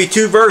there's going to be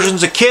 2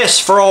 versions of Kiss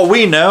for all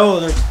we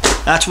know.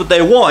 That's what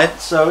they want,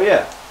 so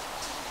yeah.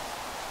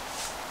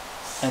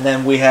 And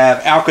then we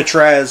have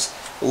Alcatraz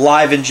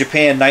Live in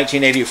Japan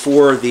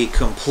 1984, the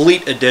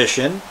complete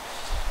edition,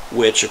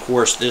 which of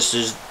course this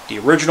is the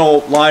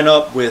original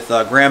lineup with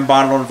Graham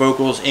Bonnet on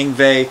vocals,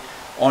 Yngwie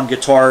on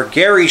guitar,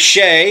 Gary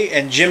Shea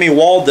and Jimmy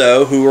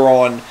Waldo, who are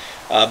on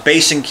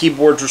bass and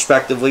keyboards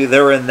respectively.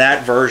 They're in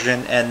that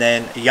version, and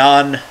then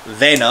Jan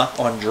Vena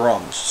on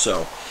drums.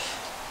 So,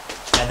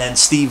 and then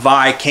Steve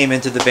Vai came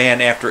into the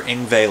band after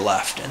Yngwie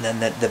left, and then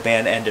the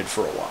band ended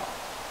for a while.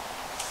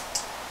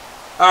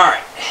 All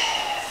right,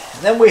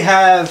 and then we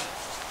have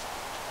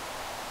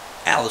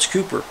Alice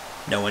Cooper,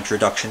 no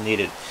introduction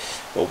needed.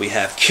 Well, we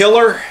have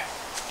Killer.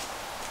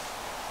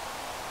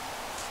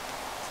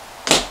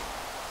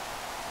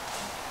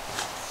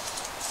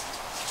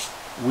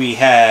 We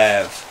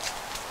have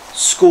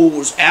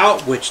School's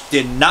Out, which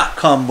did not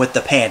come with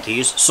the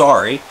panties,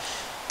 sorry.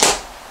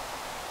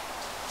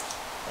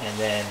 And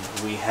then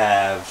we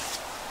have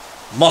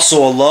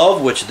Muscle of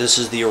Love, which this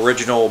is the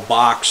original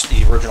box,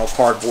 the original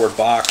cardboard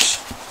box.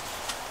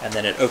 And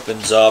then it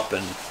opens up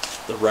and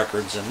the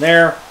record's in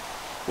there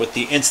with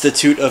the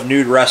Institute of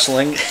Nude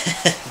Wrestling.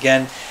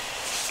 Again,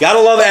 gotta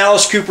love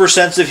Alice Cooper's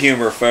sense of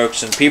humor,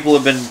 folks, and people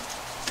have been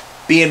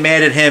being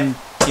mad at him,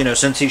 you know,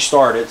 since he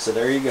started, so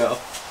there you go.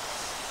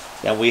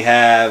 Then we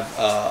have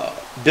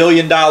 $1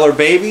 Billion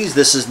Babies.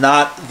 This is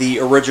not the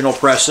original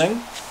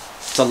pressing.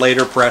 It's a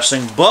later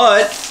pressing,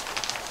 but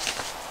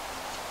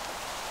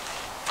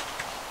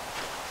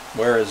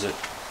where is it?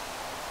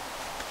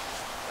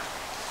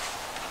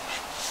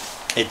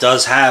 It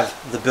does have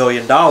the $1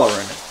 billion in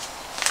it.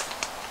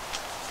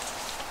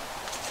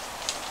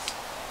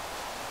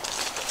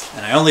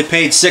 And I only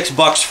paid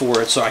 $6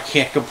 for it, so I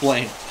can't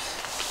complain.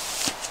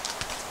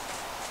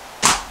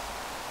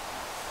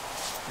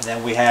 And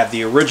then we have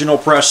the original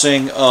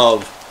pressing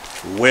of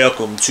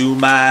Welcome to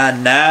My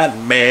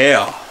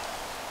Nightmare.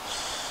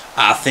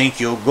 I think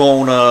you're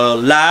gonna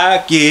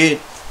like it.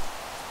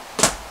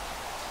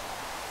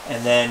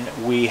 And then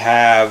we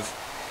have,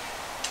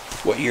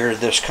 what year did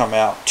this come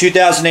out?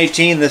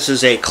 2018. This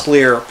is a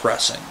clear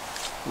pressing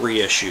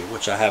reissue,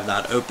 which I have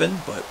not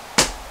opened, but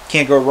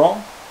can't go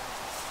wrong.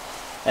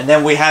 And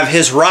then we have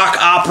his rock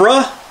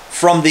opera,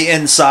 From the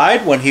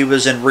Inside, when he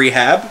was in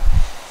rehab.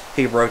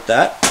 He wrote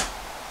that.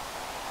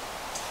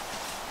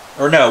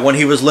 Or no, when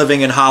he was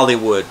living in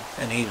Hollywood.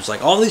 And he was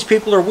like, all these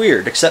people are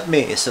weird except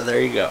me. So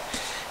there you go.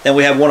 Then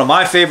we have one of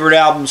my favorite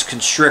albums,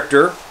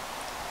 Constrictor.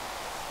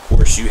 Of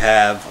course, you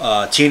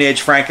have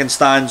Teenage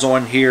Frankenstein's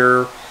on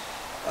here.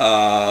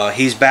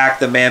 He's Back,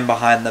 the Man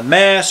Behind the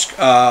Mask.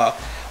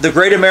 The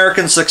Great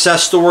American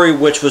Success Story,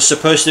 which was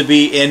supposed to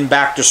be in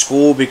Back to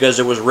School because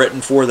it was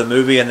written for the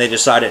movie and they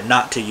decided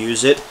not to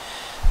use it.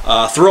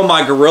 Thrill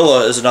My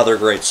Gorilla is another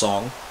great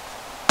song.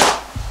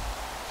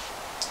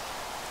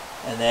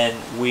 And then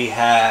we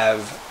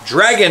have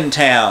Dragon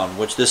Town,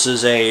 which this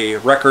is a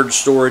Record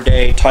Store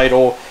Day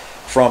title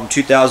from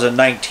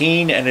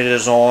 2019, and it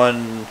is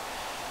on,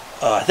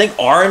 I think,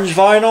 orange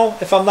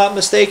vinyl, if I'm not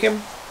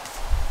mistaken.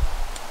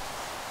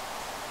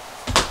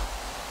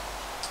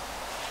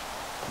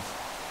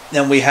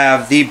 Then we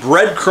have the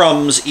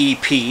Breadcrumbs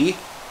EP,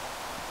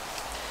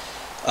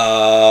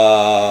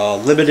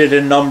 limited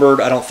and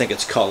numbered. I don't think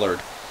it's colored,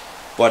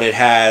 but it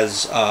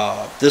has,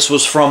 this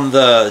was from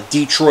the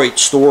Detroit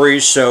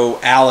Stories, so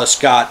Alice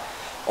got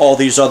all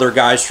these other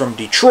guys from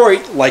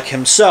Detroit, like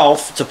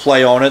himself, to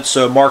play on it.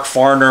 So Mark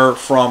Farner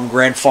from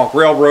Grand Funk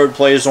Railroad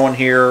plays on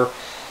here.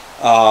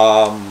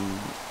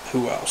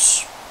 Who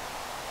else?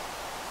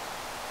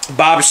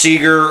 Bob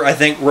Seger, I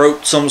think,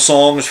 wrote some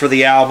songs for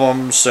the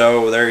album,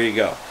 so there you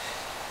go.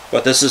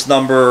 But this is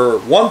number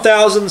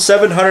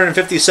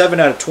 1,757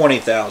 out of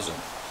 20,000.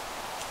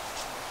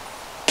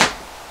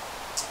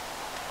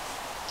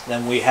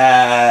 Then we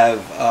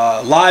have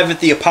Live at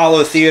the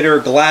Apollo Theatre,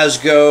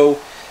 Glasgow,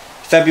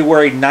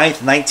 February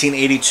 9th,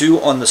 1982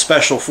 on the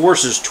Special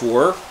Forces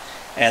Tour.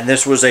 And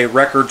this was a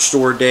Record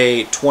Store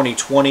Day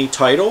 2020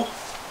 title.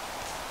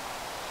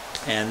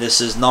 And this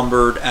is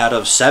numbered out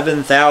of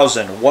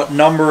 7,000. What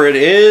number it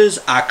is,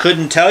 I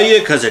couldn't tell you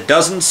because it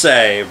doesn't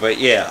say, but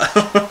yeah.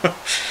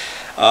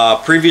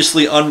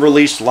 Previously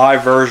unreleased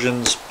live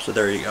versions, so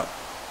there you go.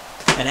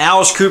 And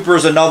Alice Cooper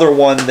is another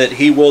one that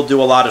he will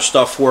do a lot of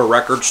stuff for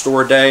Record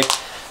Store Day,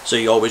 so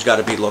you always got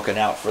to be looking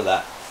out for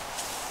that.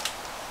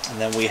 And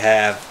then we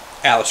have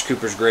Alice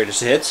Cooper's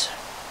Greatest Hits.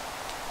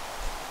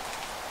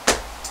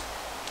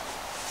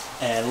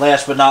 And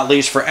last but not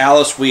least for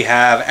Alice, we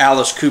have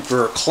Alice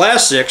Cooper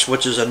Classics,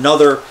 which is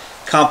another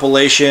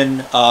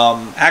compilation.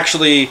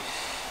 Actually,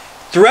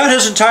 throughout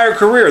his entire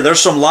career, there's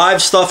some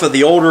live stuff of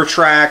the older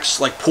tracks,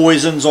 like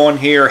Poison's on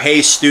here,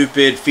 Hey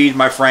Stupid, Feed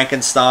My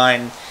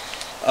Frankenstein,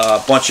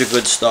 a bunch of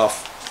good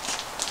stuff.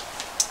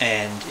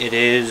 And it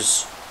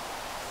is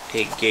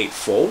a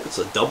gatefold. It's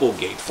a double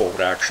gatefold,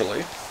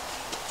 actually.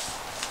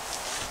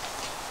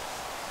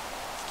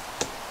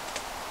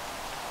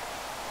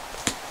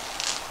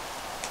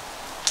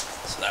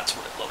 So that's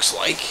what it looks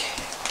like.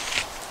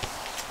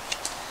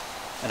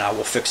 And I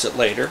will fix it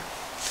later.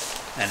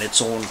 And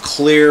it's on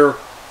clear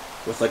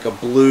with like a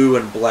blue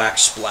and black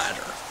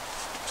splatter.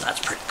 So that's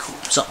pretty cool.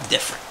 Something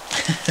different.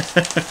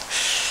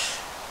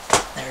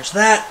 There's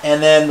that.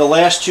 And then the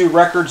last two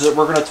records that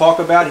we're going to talk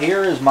about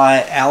here is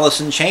my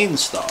Alice in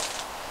Chains stuff.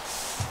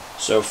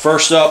 So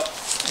first up,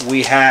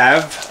 we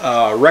have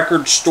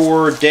Record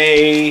Store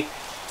Day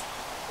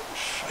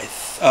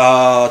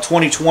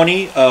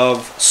 2020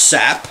 of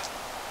Sap,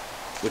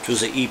 which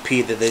was an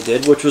EP that they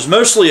did, which was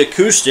mostly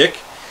acoustic,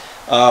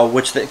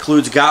 which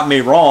includes Got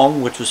Me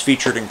Wrong, which was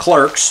featured in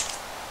Clerks.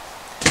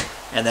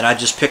 And then I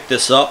just picked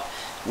this up.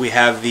 We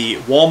have the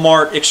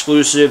Walmart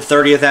exclusive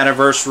 30th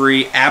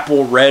anniversary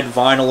Apple Red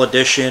vinyl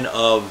edition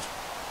of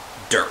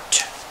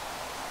Dirt.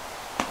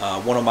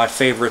 One of my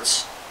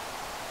favorites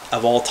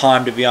of all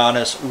time, to be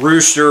honest.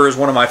 Rooster is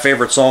one of my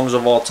favorite songs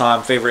of all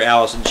time, favorite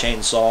Alice in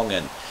Chains song,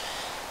 and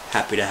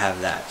happy to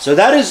have that. So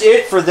that is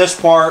it for this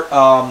part.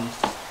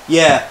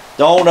 Yeah,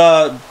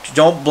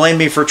 don't blame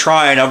me for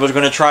trying. I was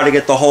going to try to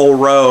get the whole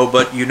row,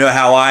 but you know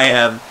how I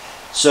am.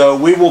 So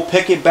we will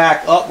pick it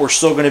back up. We're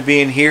still going to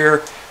be in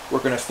here. We're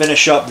going to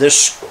finish up this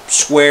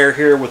square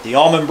here with the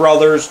Allman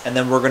Brothers, and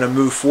then we're going to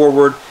move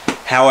forward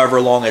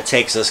however long it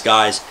takes us,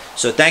 guys.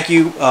 So thank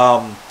you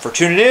for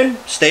tuning in.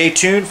 Stay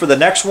tuned for the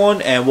next one,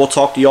 and we'll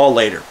talk to y'all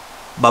later.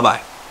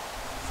 Bye-bye.